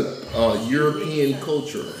you in the European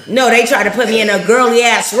culture. No, they tried to put me in a girly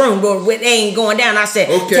ass room, but they ain't going down. I said,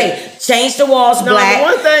 change the walls black.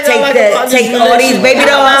 One thing take all these baby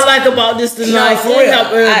dolls. I like about this tonight. For real,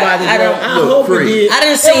 help everybody. I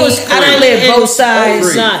didn't live both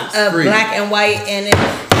sides of black and white, and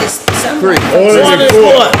it's something.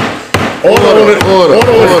 Order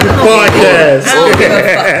podcast.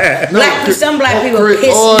 Some black people piss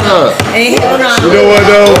me off. You know what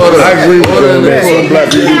though? I agree with that. Some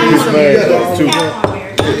black people piss me off too.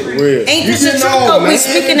 Ain't this the truth though? We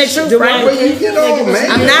speaking the truth, right?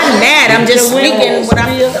 I'm not mad. I'm just speaking what I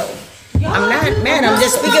feel. I'm not mad. I'm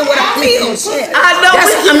just speaking what I feel. Shit. I'm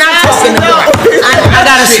not talking no more. I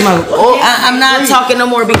gotta smoke. I'm not talking no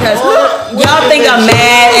more because y'all think I'm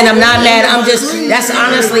mad and I'm not mad. That's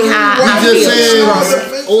honestly how I feel. We just saying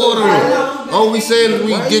order. All we saying is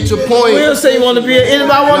we get your point. We don't say you want to be here.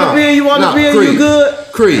 Anybody want to be here? You want to be here? You good?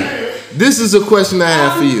 Creed, this is a question I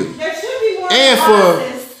have for you. And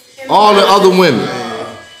for all the other women.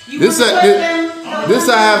 This I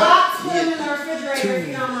have.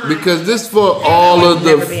 Because this for all of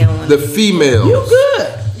the females. You good.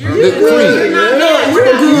 You're good.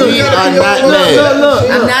 We are not mad.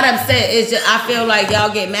 I'm not upset. It's just I feel like y'all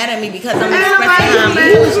get mad at me because I'm expressing how I'm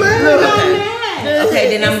feeling.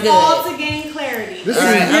 Okay, then I'm good. To gain clarity. This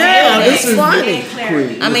is funny.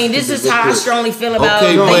 I mean, this is how I strongly feel about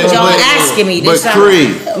things y'all asking me. But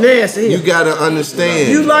Creed, you gotta understand.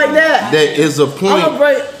 You like that? That is a point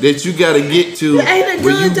that you gotta get to where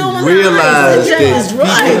you realize that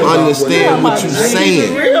people understand what you're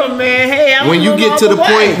saying. When you get to the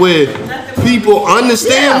point where people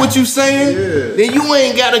understand what you're saying, then you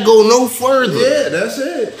ain't gotta go no further. Yeah, that's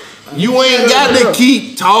it. You ain't got to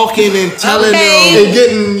keep talking and telling them and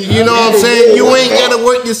getting, you know what I'm saying? You ain't got to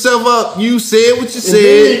work yourself up. You said what you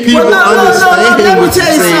said. People understand what you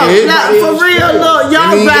said. For real, look,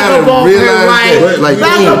 y'all back up over her, right?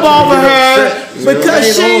 Back up over her because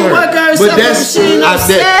she ain't working herself up. She ain't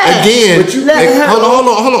upset. Again, hold on.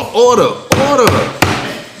 Order.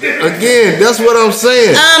 Again, that's what I'm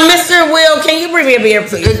saying. Mr. Will, can you bring me a beer,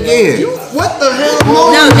 please? Again. What the hell?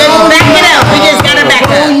 No, just back it up. We just gotta back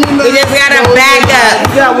up.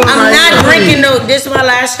 I'm not drinking no. This is my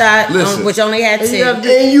last shot, which only had 10.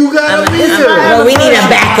 And you gotta listen. But we need a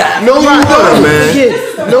backup. No, you don't, man.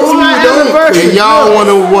 No, you don't. And y'all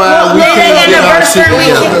wonder why we can't get our shit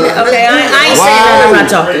together. Okay, I ain't saying nothing about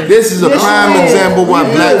talking. This is a prime example why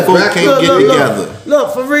black folk can't get together.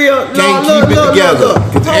 Look, for real. Can't keep it together.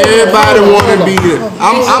 Cause everybody wanna be there.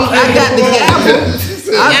 I got the gavel.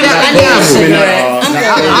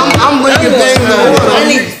 I'm bringing things over,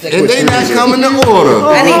 and they not coming to order.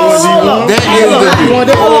 That is the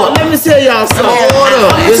order. Let me tell y'all something. Order.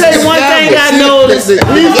 Let me tell you one thing I noticed.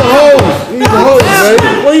 He's a host. Man.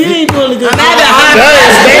 Well, you ain't doing a good job.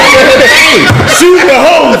 Shoot the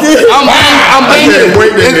hose. I'm banging.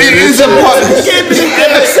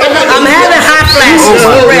 I'm having hot flashes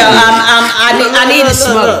for real. I need to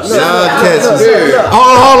smoke.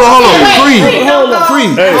 Hold on.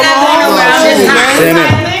 Free.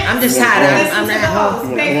 I'm just hot. I'm not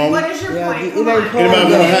home. What is your point? It ain't cold.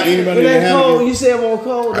 It ain't cold. You said it won't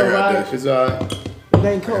cold, though, right? It's alright. It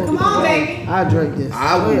ain't cold. Come on, baby. I drink this.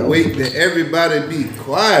 I will wait till everybody be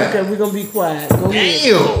quiet. Okay, we're gonna be quiet. Go ahead.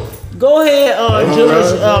 Damn. Go ahead,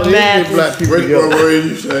 Judge Mathis. Black people word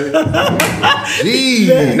you say. Jeez.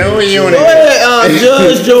 No, you Go ahead,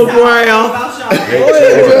 Judge Joe Brown. Go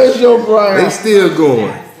ahead, Judge Joe Brown. They still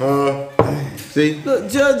going. See? Look,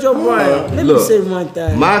 Judge Joe Brown. Let me say one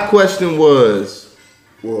thing. My question was,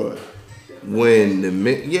 what? When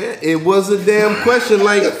it was a damn question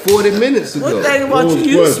like 40 minutes ago. One thing about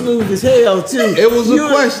you smooth as hell too. It was a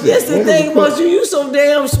question. That's the thing about you so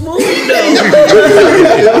damn smooth though.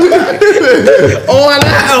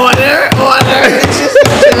 Order.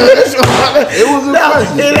 It was a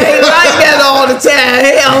question. It ain't like that all the time.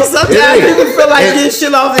 Hell, sometimes people feel like getting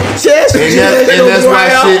shit off their chest. And that's why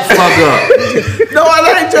shit fuck up. No, I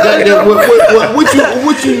like Judge.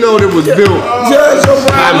 What you know that was built Judge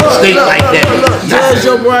O'Brien. by mistake like that? because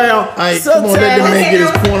you're brown. All right, come on, let the man get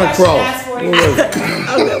his point across.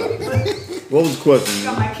 What was the question?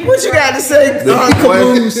 What you got to say,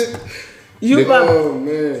 Caboose? You about, Oh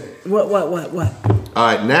man. what? All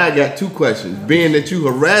right, now I got two questions. Being that you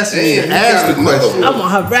harassed me and asked the question, I'm gonna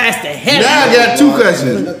harass the hell now out I got two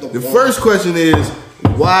questions. The first question is,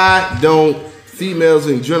 why don't females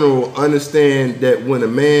in general understand that when a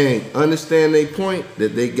man understand their point,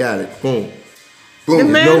 that they got it? Boom. The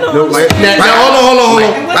Boom. man No, don't like, understand. hold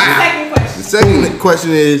And on. what's the second question? The second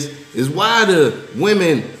question is why the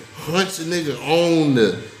women hunch a nigga on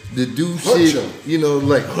the do Hunch shit, him. you know,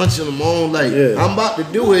 like hunching them on, like I'm about to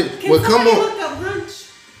do it. Can Well, come somebody on. look up hunch?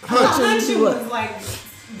 Hunch. Hunching was like I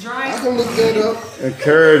dry. can look that up.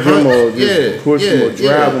 Encourage him or just push him or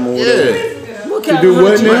drive him or whatever. Yeah. What kind do of what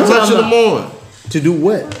hunch you now? talking Hunching about? them on To do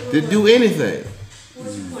what? to do anything.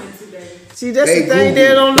 See, that's They the thing. Google.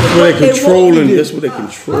 They don't know That's what where they they want to controlling. do. That's what they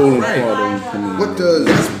controlling part of the community. What does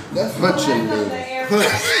that's hunching mean? Come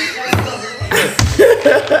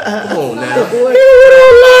on now.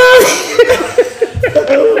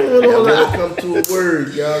 Y'all gotta come to a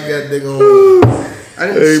word. Y'all got they on. I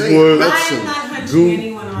didn't Hey, say boy. I hunching. am not hunching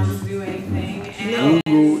anyone on to do anything. And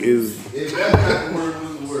Google is If that's not the word,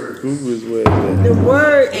 what's the word? Google is where it's at. The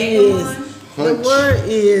word is. The Hunch. word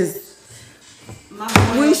is. my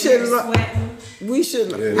boy We over should there lo- sweating. We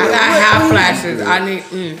should. I got hot flashes. I need.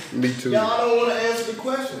 Me too. Y'all don't want to answer the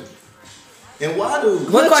question. And why do?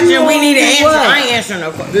 What you question we need to want to answer? what? I ain't answering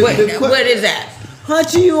no question. What is that?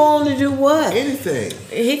 Hunching you on to do what? Anything.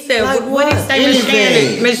 He said, Like what did he what? say, Miss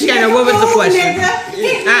Shannon? Miss Shannon, what was the question?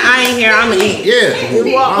 I ain't here. I'm eating. Yeah.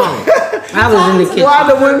 I was in the kitchen. Why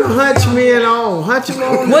the women hunch men on? Hunch them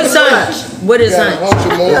on. What's to do hunch? What is Gotta hunch? hunch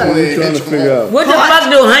them on What and we trying hitch to 'em figure on. out? What the fuck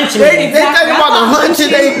do hunching They mean? think about the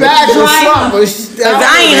hunching they back or something. Cause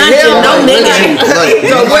I ain't hunching no nigga.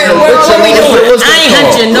 So what we doing? I ain't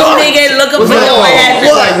hunching no nigga looking for no ass.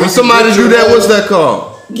 What? When somebody do that, what's that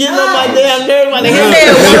called? Getting on my damn nerves. He said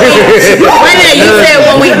you said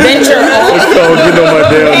when we venture off. It's called get on my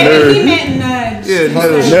damn And he nerves. meant nudge. Yeah,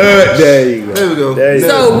 nudge. Nut, there you go. There we go. There you go.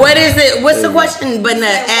 So what is it? What's the question? But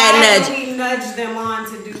Why add do nudge. we nudge them on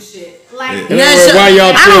to do shit? Like, Nudge. Why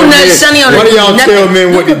y'all I tell don't nudge men? Sonny on Why do y'all nothing. tell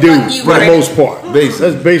men what to do Fuck you, for the right. most part?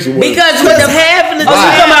 Basically. That's basically what. Because with the half of the oh, you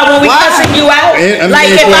talking about when we Why? cussing you out? I mean, Like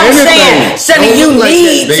if for I'm anything. saying, Sonny, Don't you look like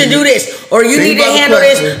need that, to baby. do this, or you Think need to about the handle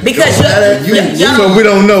this question. because So we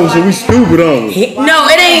don't know, so we stupid on it. no,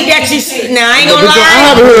 it ain't that you. Now I ain't gonna Because I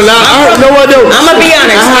lie. haven't heard a lot. No, I don't. I'm gonna be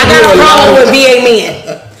honest. I got a problem with VA men.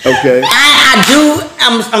 Okay. I do.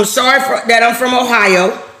 I'm sorry that I'm from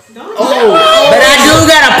Ohio. Oh, But I do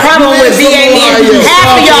got a problem with You VA man men. from Ohio.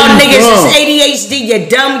 Half of y'all niggas Dumb. is ADHD.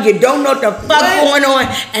 You're dumb. You don't know what the fuck going on,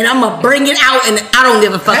 and I'ma bring it out. And I don't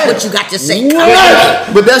give a fuck what you got to say.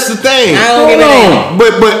 but that's the thing. I don't give a damn.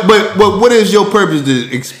 But what is your purpose?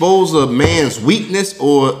 To expose a man's weakness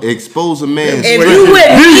or expose a man's If strength? you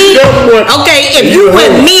with me, Someone- okay. If you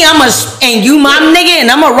with me, and you my nigga,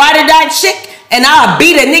 and I'm a ride or die chick, and I'll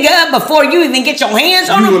beat a nigga up before you even get your hands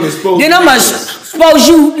on You him. will expose Then I'ma weakness. expose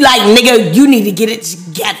you like nigga. You need to get it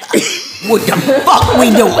together. What the fuck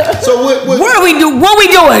we doing? So what? What are we do? What we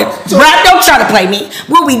doing? Brad, don't try to play me.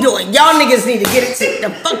 What we doing? Y'all niggas need to get it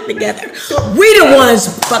the fuck together. We the ones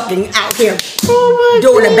fucking out here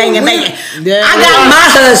doing the banging banging. I got my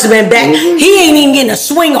husband back. He ain't even getting a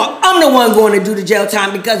swing on. I'm the one going to do the jail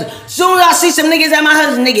time because as soon as I see some niggas at my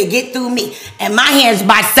husband, nigga get through me. And my hand's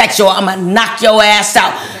bisexual. I'ma knock your ass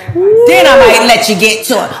out. Then I might let you get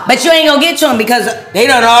to him. But you ain't gonna get to him because they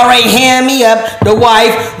done already hand me up, the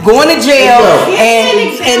wife, going to jail,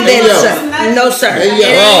 and then sir. No sir. It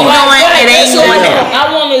ain't going there.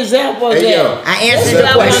 I want an example of Hey, yo. that. I answered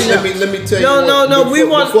your question. Let me tell you. No, we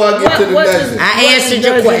want- before I get to the what next. is- I answered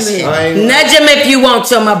your question. I ain't- Nudge him if you want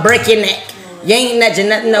to. I'ma break your neck. You ain't nudging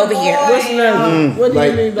nothing over here. What's nudging? What do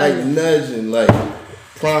you mean by Like that? nudging, like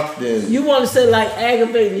prompting. You want to say like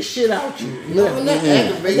aggravating the shit out you? No, not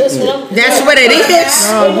aggravating. That's what I'm. That's what it is.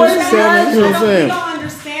 No, What just is tell me, you know what I'm You saying? don't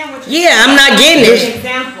understand what you're Yeah, I'm not getting An it.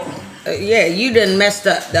 example. Yeah, you done messed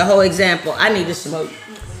up the whole example. I need to smoke.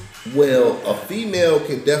 Well, a female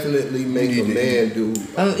can definitely make a man do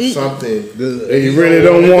something. That you really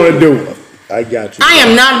don't want to do. I got you. I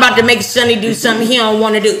am not about to make Sonny do something he don't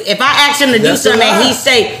want to do. If I ask him to do That's a something and lie. he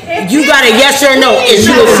say, you got a yes or no, is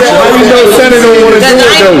you a How you know Sonny don't want to do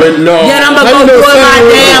it though? But no, then I'm How gonna you go know do it my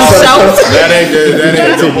Sonny damn don't self. that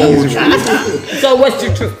ain't the whole truth. So what's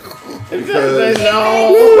the truth? in your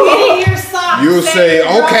sock. You'll say,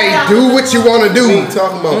 okay, do what you want to do. We ain't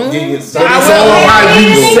talking about getting But it's all how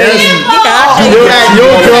you say it.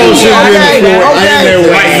 Your girl should be in the court.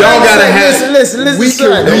 Like, y'all gotta have. Listen, We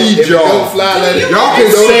can read y'all. Y'all can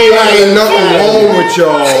say ain't nothing wrong with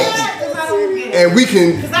y'all, and we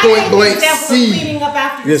can point blank see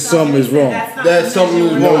that something is wrong. that something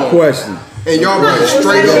is No wrong. question. And y'all be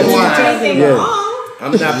straight up line. Yeah.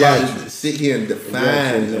 I'm not about to sit here and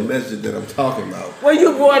define the message that I'm talking about. Where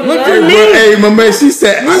you going? Look at me. Hey, my man, she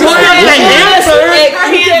said, What I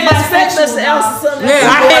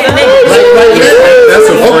That's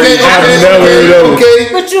a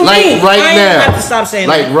Okay, What you Like mean? right I ain't now. have to stop saying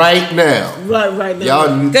Like that. right now. Right now. Y'all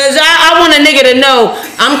Cause I want a nigga to know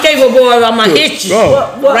I'm capable of. I'ma hit you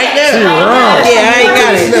right now. Yeah, I ain't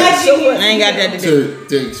got it. I ain't got that to do.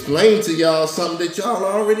 to explain to y'all something that y'all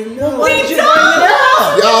already know. We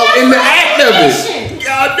don't. Y'all in the act of it.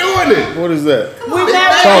 Y'all doing it. What is that?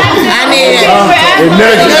 I need it.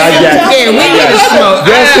 Nudging, I got you. Yeah, we need to smoke.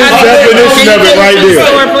 That's his definition of it right there.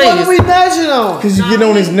 Store, What are please. we nudging on? Because you get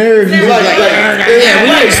on his nerves, he's like, Yeah, we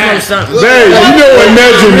need to smoke something. babe, you know what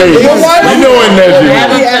nudging means. You know what nudging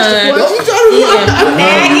means.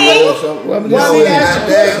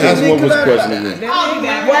 That's what was the question again.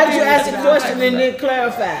 Why did you ask the question and then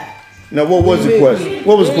clarify? Now, what was the question?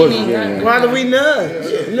 What was the question again? Why do we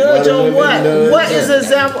nudge? Nudge on what? What is an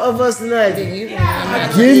example of us nudging?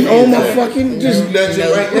 Getting on my fucking, just Nudging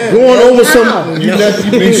right now. going over some, you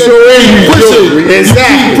sure is, you pushing.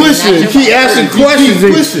 Exactly. Pushing. Keep asking questions.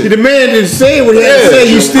 pushing. The man didn't say what he had to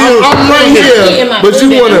say. You still, I'm right here, but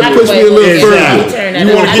you want to push me a little further.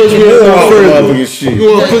 You want to push me a little further.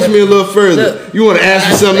 You want to push me a little further. You want to ask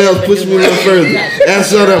me something else, push me a little further.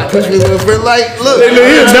 Ask something else, push me a little further. Like, look.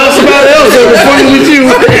 Now somebody else that was funny with you.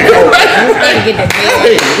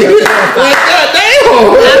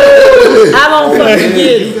 I don't fucking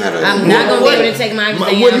get it. I'm not gonna be able to take my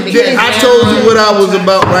exam because I told you what I was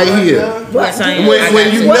about right here. Yes, I am.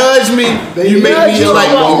 When you nudge me, you make me Nudge like,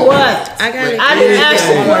 on what? I got it. I didn't ask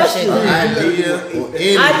the question. idea or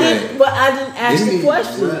anything. I didn't ask the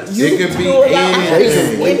question. It could be threw it out.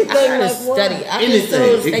 anything. Anything I gotta like what? study. I Anything. just told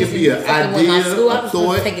It could Stacey be an fucking with my idea, school. I a was supposed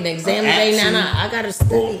to thought, take an exam an today. action, Now I gotta or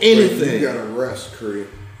study. You anything. gotta rest, Cree.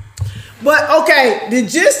 But okay, the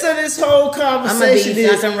gist of this whole conversation be-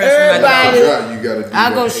 is some rest for my everybody You gotta do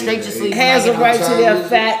I'll go that. straight to sleep. has a when I right get to home. their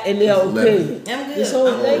fact and their opinion. I'm good. This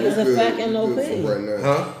whole thing is a Good- fact and an good for opinion. right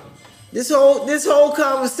now. This whole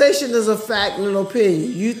conversation is a fact and an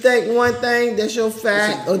opinion. You think one thing, that's your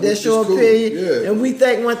fact, or that's your Which is cool, opinion, yeah. and we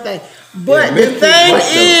think one thing. But Yeah, the men think thing right,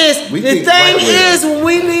 though. We think right way, though. when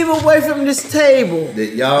we leave away from this table, That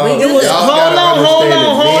y'all, it was y'all hold gotta on. understand that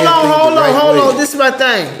men think the right way. This is my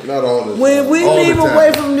thing. Not all the When we All the leave time.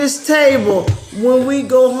 away from this table, when we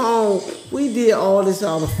go home, we did all this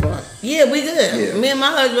out of fun. Yeah, we good. Yeah. Me and my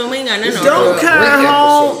husband, we ain't got nothing on Don't that. carry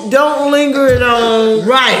home. Don't linger it on.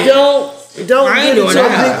 Right. Don't I get ain't doing into a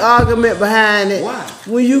that. big argument behind it. Why?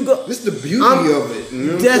 When you go, This is the beauty I'm- of it. You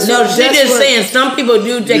know? that's No, she that's just what- saying some people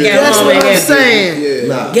do take it That's home what and I'm get, saying.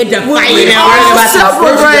 Yeah. get the When fight we and all worry about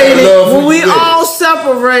separated, love when who we you with. all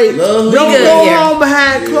separate, Love don't who you go with. home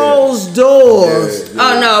behind closed doors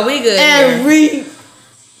Oh no, we good. and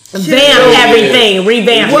Vamp everything,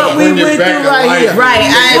 revamp what it. we Bring it went back through to right life. here. Right,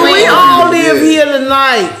 I When we agree. all live Yeah. here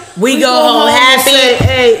tonight. We go go home and happy. say,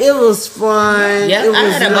 hey, it was fun. Yeah, it I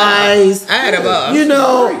was had a ball. nice. I had a ball. You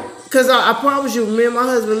know, because I promise you, me and my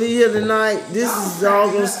husband leave here tonight. This is all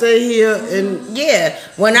gonna stay here, and Yeah,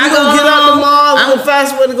 when I we go gonna get out home, tomorrow. We're I'm- gonna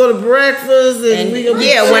fast forward to go to breakfast, and we gonna be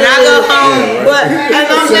yeah, when I go chilling. home, But and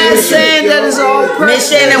I'm not saying that it's all perfect.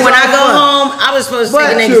 Miss Shannon, when I go home, I was supposed to But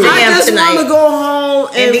take an I exam just want to tonight. go home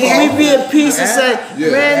and And then- we be at peace and say,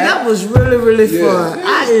 man, that was really, really fun.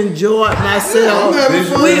 I enjoyed myself.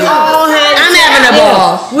 We all had. I'm having a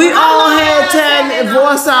ball. We all had time to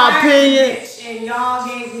voice our opinion. And y'all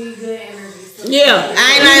gave me good energy. So Yeah,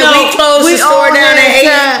 I ain't You like, know, we closed we the store all down had at 8.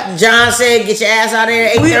 time. John said, get your ass out there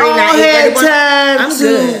at 8:30. We all not had 8:31. time I'm to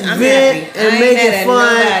good. I'm vent happy. and I ain't make mad it at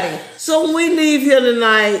fun. nobody. So when we leave here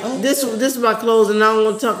tonight, this is my closing. I don't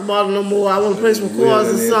want to talk about it no more. I want to play some chords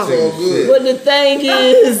or something. But the thing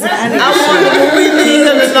is, I want when we leave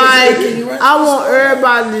here tonight, I want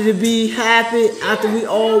everybody to be happy after we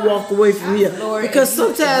all walk away from here. Because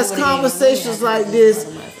sometimes conversations like this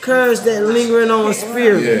curse that lingering on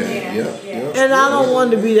spirit. And I don't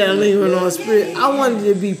want to be that lingering on spirit. I want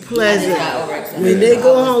it to be pleasant. When they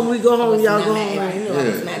go home, we go home, y'all go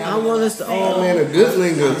home. I want us to all. Man, a good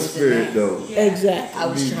lingering spirit though.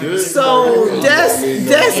 Exactly. So that's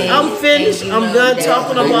I'm finished. I'm done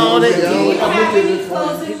talking about it.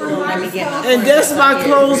 And that's my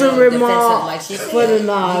closing remark for the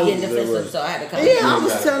night. Yeah, I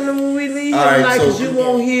was telling them when we leave tonight, because you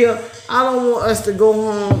won't hear. I don't want us to go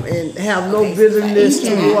home and have no bitterness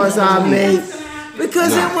towards our mate.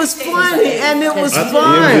 Because it was funny and it was fun. It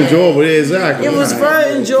was enjoyable, exactly. It was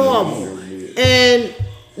very enjoyable. And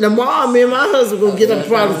tomorrow, me and my husband gonna get up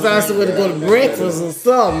probably faster way to go to breakfast or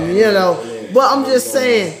something, you know. But I'm just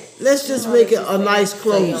saying, let's just make it a nice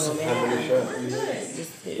close.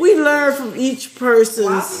 We learn from each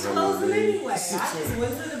person's.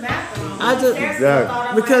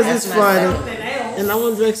 Because it's Friday, and I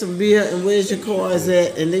want to drink some beer. And where's your cars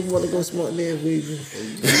at? And they want to go smoke their weed.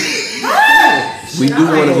 We do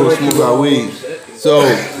want to go smoke our weed. So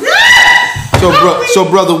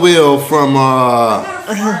brother Will from up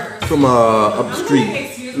the street.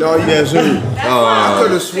 No, yes, sir. I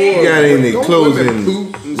could have sworn. You got any closing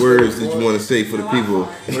words that you want to say for the people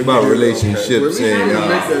about relationships and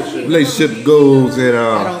relationship goals and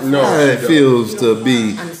how it feels to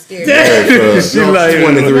be married for 23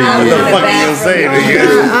 years?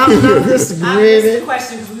 I'm not disagreeing.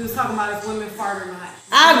 Question, because we was talking about if women fart or not.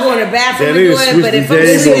 I'll go in the bathroom and do it, but if I'm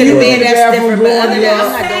sitting in the bed, that's different. But other than that,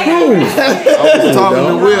 I'm not doing it. I was talking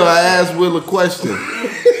to Will. I asked Will a question.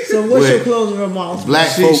 So what's your closing remarks? Black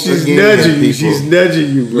folks She's again, nudging you. people. She's nudging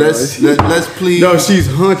you, bro. Let's please. No, she's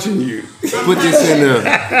hunching you. Put this in the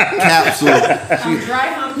capsule. I'm dry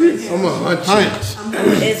humping. I'm a hunch.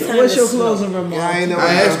 What's your closing remarks? I ain't know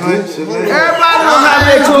hunch. Everybody don't have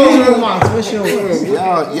their closing remarks. What's yours?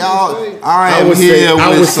 Y'all, I am here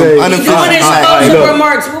with some Doing unofficial. his closing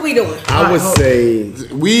remarks. What we doing? I would say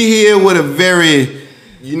We here with a very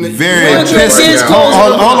Since hold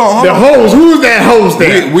on. the hose. Who's that hose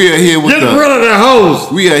there? We are here with Get rid of the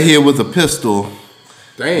hose. We are here with a pistol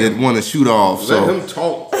that Damn. want to shoot off. Let So him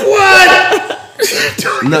talk.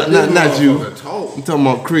 not you. I'm talking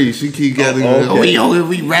about Cree. She keep gathering. We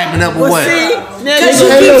wrapping up or what? Because you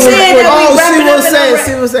keep saying that we wrapping up and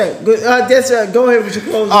See what's saying. That's go ahead with your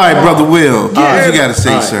closing. All right, brother Will. What you got to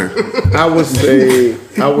say, sir? I would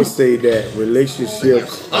say that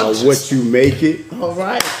relationships are what you make it. All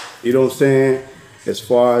right. You know what I'm saying? As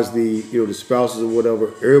far as the the spouses or whatever,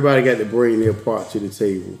 everybody got to bring their part to the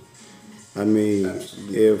table. I mean,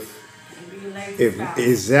 if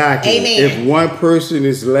exactly, Amen. if one person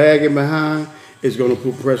is lagging behind, it's going to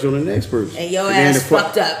put pressure on the next person. And your ass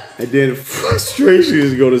fucked up. And then the frustration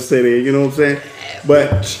is going to set in. You know what I'm saying?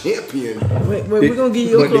 But Champion. Wait, we're gonna give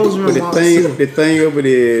you a closing remarks. the thing of it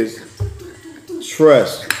is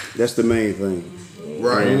trust. That's the main thing.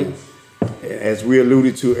 Right. As we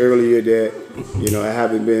alluded to earlier, that I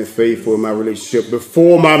haven't been faithful in my relationship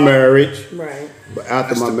before my marriage, Right. but after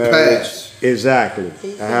That's my the marriage, past. exactly,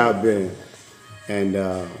 I have been, and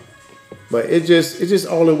but it's just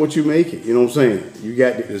all in what you make it. You know what I'm saying? You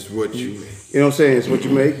got to, It's what you make. you know what I'm saying? It's what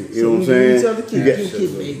you make it. You know what I'm saying? You got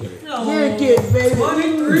Kid, baby.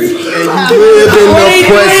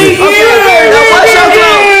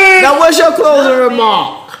 Now what's your closing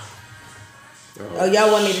remark? Oh,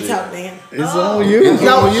 y'all want me to talk, man? It's on you.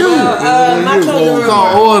 My closing remark.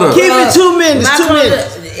 Call order. Keep it 2 minutes. My 2 closing-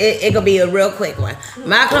 minutes. It gonna be a real quick one.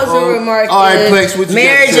 My closing remark All right, is Plex, what you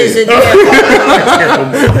marriage got to is say? a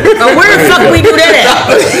where the fuck we do that at?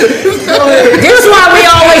 This is why we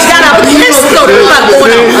always got our pistol the fuck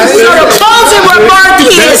going on. So the closing remark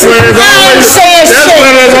is I ain't saying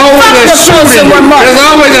shit. Fuck the closing remark. There's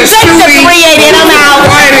always a shooting. 380 and I'm out.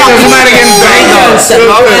 Fighting and somebody getting banged on.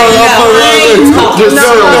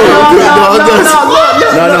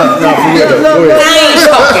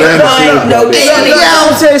 Let me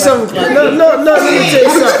tell you something. Let me tell you something.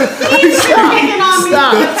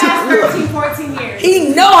 Stop. The past 13, 14 years. He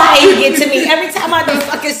know how he get to me every time I do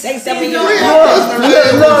fucking say something. No,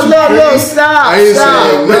 stop. I ain't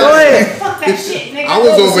saying Go ahead. Fuck that shit, nigga. I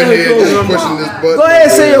was over here just pushing this button. Go ahead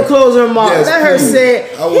and say your closing remark. Yes, Let her please. say it.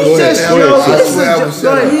 I was Just shut down. I swear I was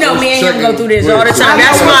shut down. No, me and him go through this all the Wait, time.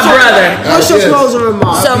 That's my brother. What's your closing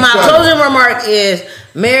remark? So my closing remark is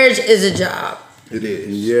marriage is a job. It is.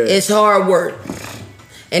 Yeah. It's hard work.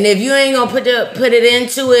 And if you ain't gonna put it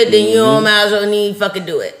into it, then you don't might as well need fucking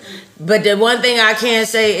do it. But the one thing I can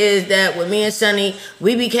say is that with me and Sonny,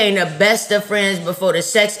 we became the best of friends before the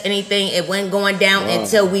sex, anything. It wasn't going down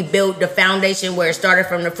until we built the foundation where it started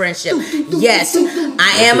from the friendship. Yes,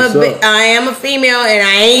 I am a female and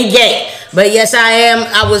I ain't gay. But yes,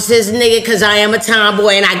 I was his nigga because I am a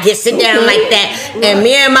tomboy and I get sit down like that. And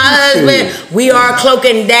me and my husband, we are cloak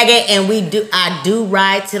and dagger, and I do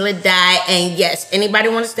ride till it die. And yes, anybody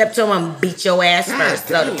want to step to him, I'm gonna beat your ass first.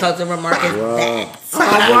 So the closing remark is that. All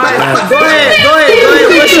right, go ahead.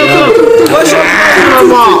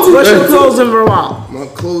 What's your closing remark? My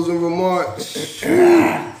closing remark.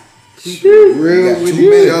 Keep it real with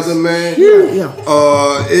each other, man.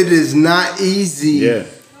 It is not easy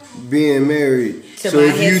being married. So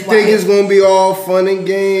if you think it's gonna be all fun and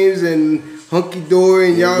games and hunky dory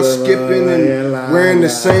and y'all skipping and wearing the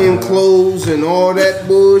same clothes and all that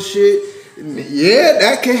bullshit, yeah,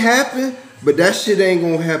 that can happen. But that shit ain't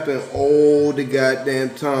gonna happen all the goddamn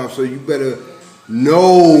time. So you better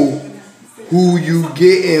know who you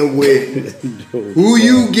getting with, who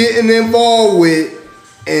you getting involved with,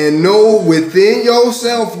 and know within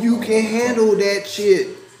yourself you can handle that shit.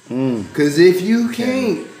 Cause if you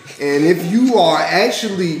can't, and if you are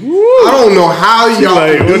actually, I don't know how y'all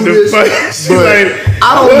can do this, but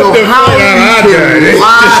I don't know how you can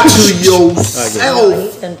lie to yourself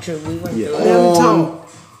on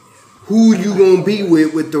who you gonna be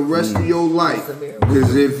with the rest of your life.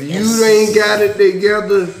 Because if you ain't got it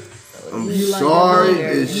together, I'm sorry,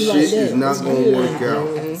 this shit is not gonna work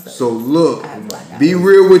out. So look, be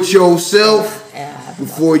real with yourself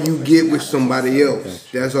before you get with somebody else.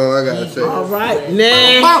 That's all I gotta say. All right,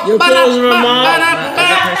 now your closing remark.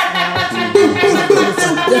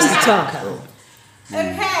 Just to talk.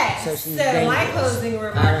 Okay, so my closing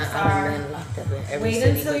remarks are: wait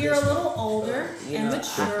until you're a little older and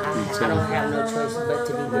mature. I don't have no choice but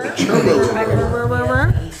to be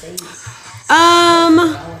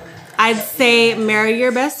I'd say marry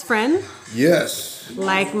your best friend. Yes.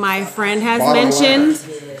 Like my friend has mentioned,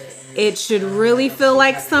 it should really feel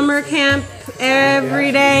like summer camp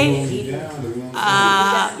every day.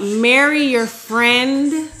 Marry your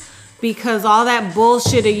friend, because all that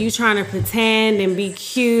bullshit of you trying to pretend and be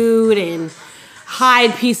cute and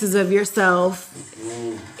hide pieces of yourself,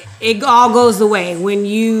 it all goes away when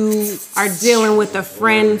you are dealing with a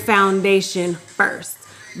friend foundation first.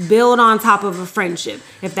 Build on top of a friendship.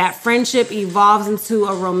 If that friendship evolves into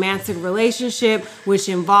a romantic relationship, which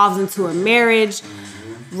involves into a marriage,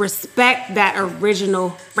 respect that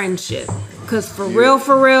original friendship. Because for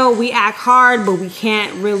real, we act hard, but we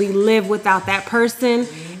can't really live without that person.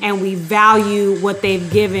 And we value what they've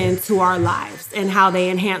given to our lives and how they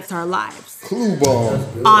enhance our lives. Clue ball.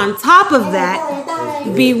 On top of that,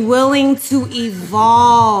 be willing to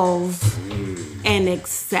evolve and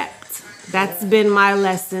accept. That's been my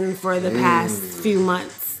lesson for the past few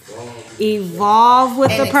months. Evolve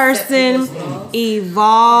with the person,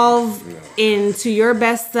 evolve into your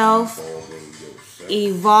best self,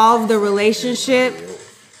 evolve the relationship,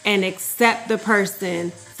 and accept the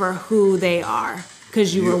person for who they are.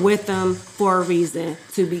 Because you were with them for a reason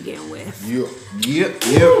to begin with. Yep.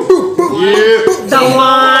 The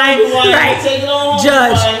line, right?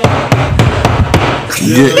 Judge.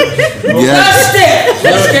 Yes.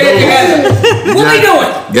 Let's get it together. What we doing?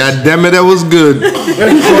 God damn it, that was good. That's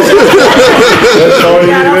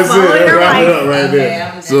it. Wrap it up right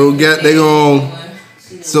there. So they gon'.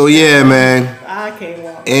 So yeah, man. I can't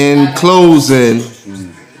walk. In closing,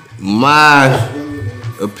 my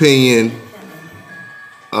opinion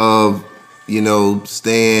of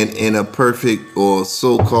staying in a perfect or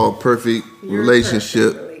so-called perfect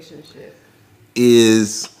relationship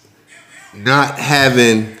is not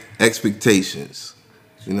having expectations.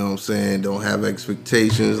 You know what I'm saying? Don't have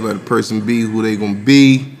expectations. Let a person be who they gonna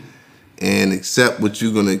be, and accept what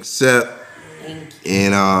you're gonna accept,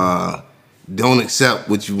 and don't accept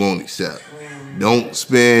what you won't accept. Don't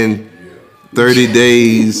spend 30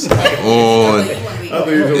 days on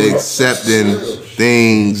accepting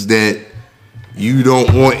things that you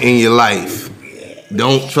don't want in your life.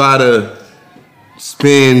 Don't try to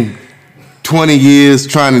spend 20 years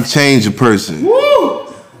trying to change a person.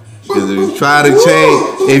 Because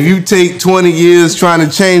if you take 20 years trying to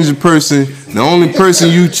change a person, the only person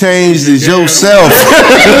you changed is yourself.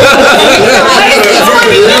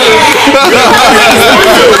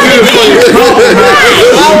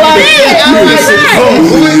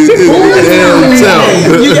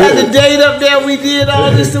 You got the date up there. We did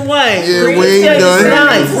all this to Wayne. Yeah, we ain't done.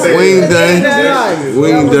 We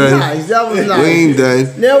ain't done. That was nice. We ain't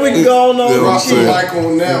done. Now we can go on over Drop the mic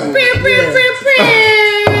on that one.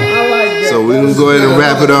 So we can go ahead and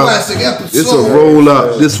wrap it up. It's a roll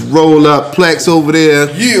up. This roll up Plex over there.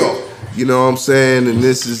 Yeah. You know what I'm saying? And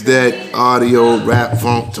this is that audio rap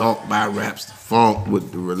funk talk by Raps the Funk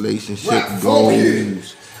with the relationship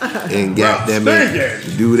goals. And goddamn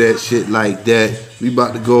it, do that shit like that. We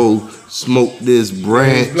about to go smoke this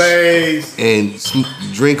branch and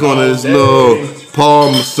drink on this little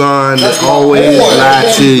Parmesan that always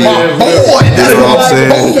lie to you. You know what I'm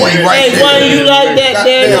saying? Hey, why you like that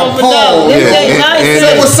there over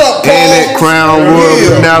there? What's up, Paul? And that Crown Royal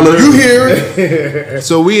vanilla. You hear it?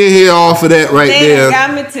 So we in here off of that right there.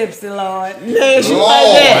 Got me tipsy, Lord. Yeah, she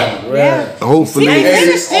like that. Yeah. Hopefully,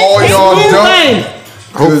 all y'all done.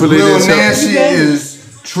 Hopefully, Lil this Nancy is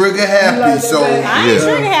trigger happy. So I ain't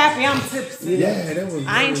trigger happy. I'm tipsy. Yeah, that was.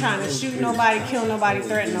 I ain't trying to shoot nobody, kill nobody,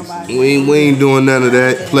 threaten nobody. we ain't doing none of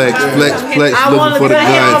that. Flex looking for the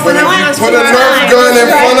gun. But if you put a Nerf gun in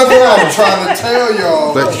front of her, I'm trying to tell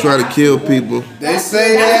y'all. Flex try to kill people. They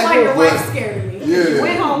say That's why your that, wife's but scared of me. yeah.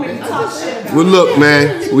 Went home and talk shit about Well, look,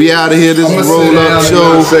 man, we out of here. This is a roll up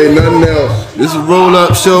show. Say nothing else. This is a roll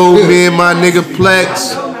up show. Me and my nigga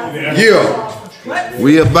Plex. Yeah.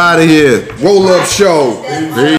 We up out of here. Roll up show. Peace.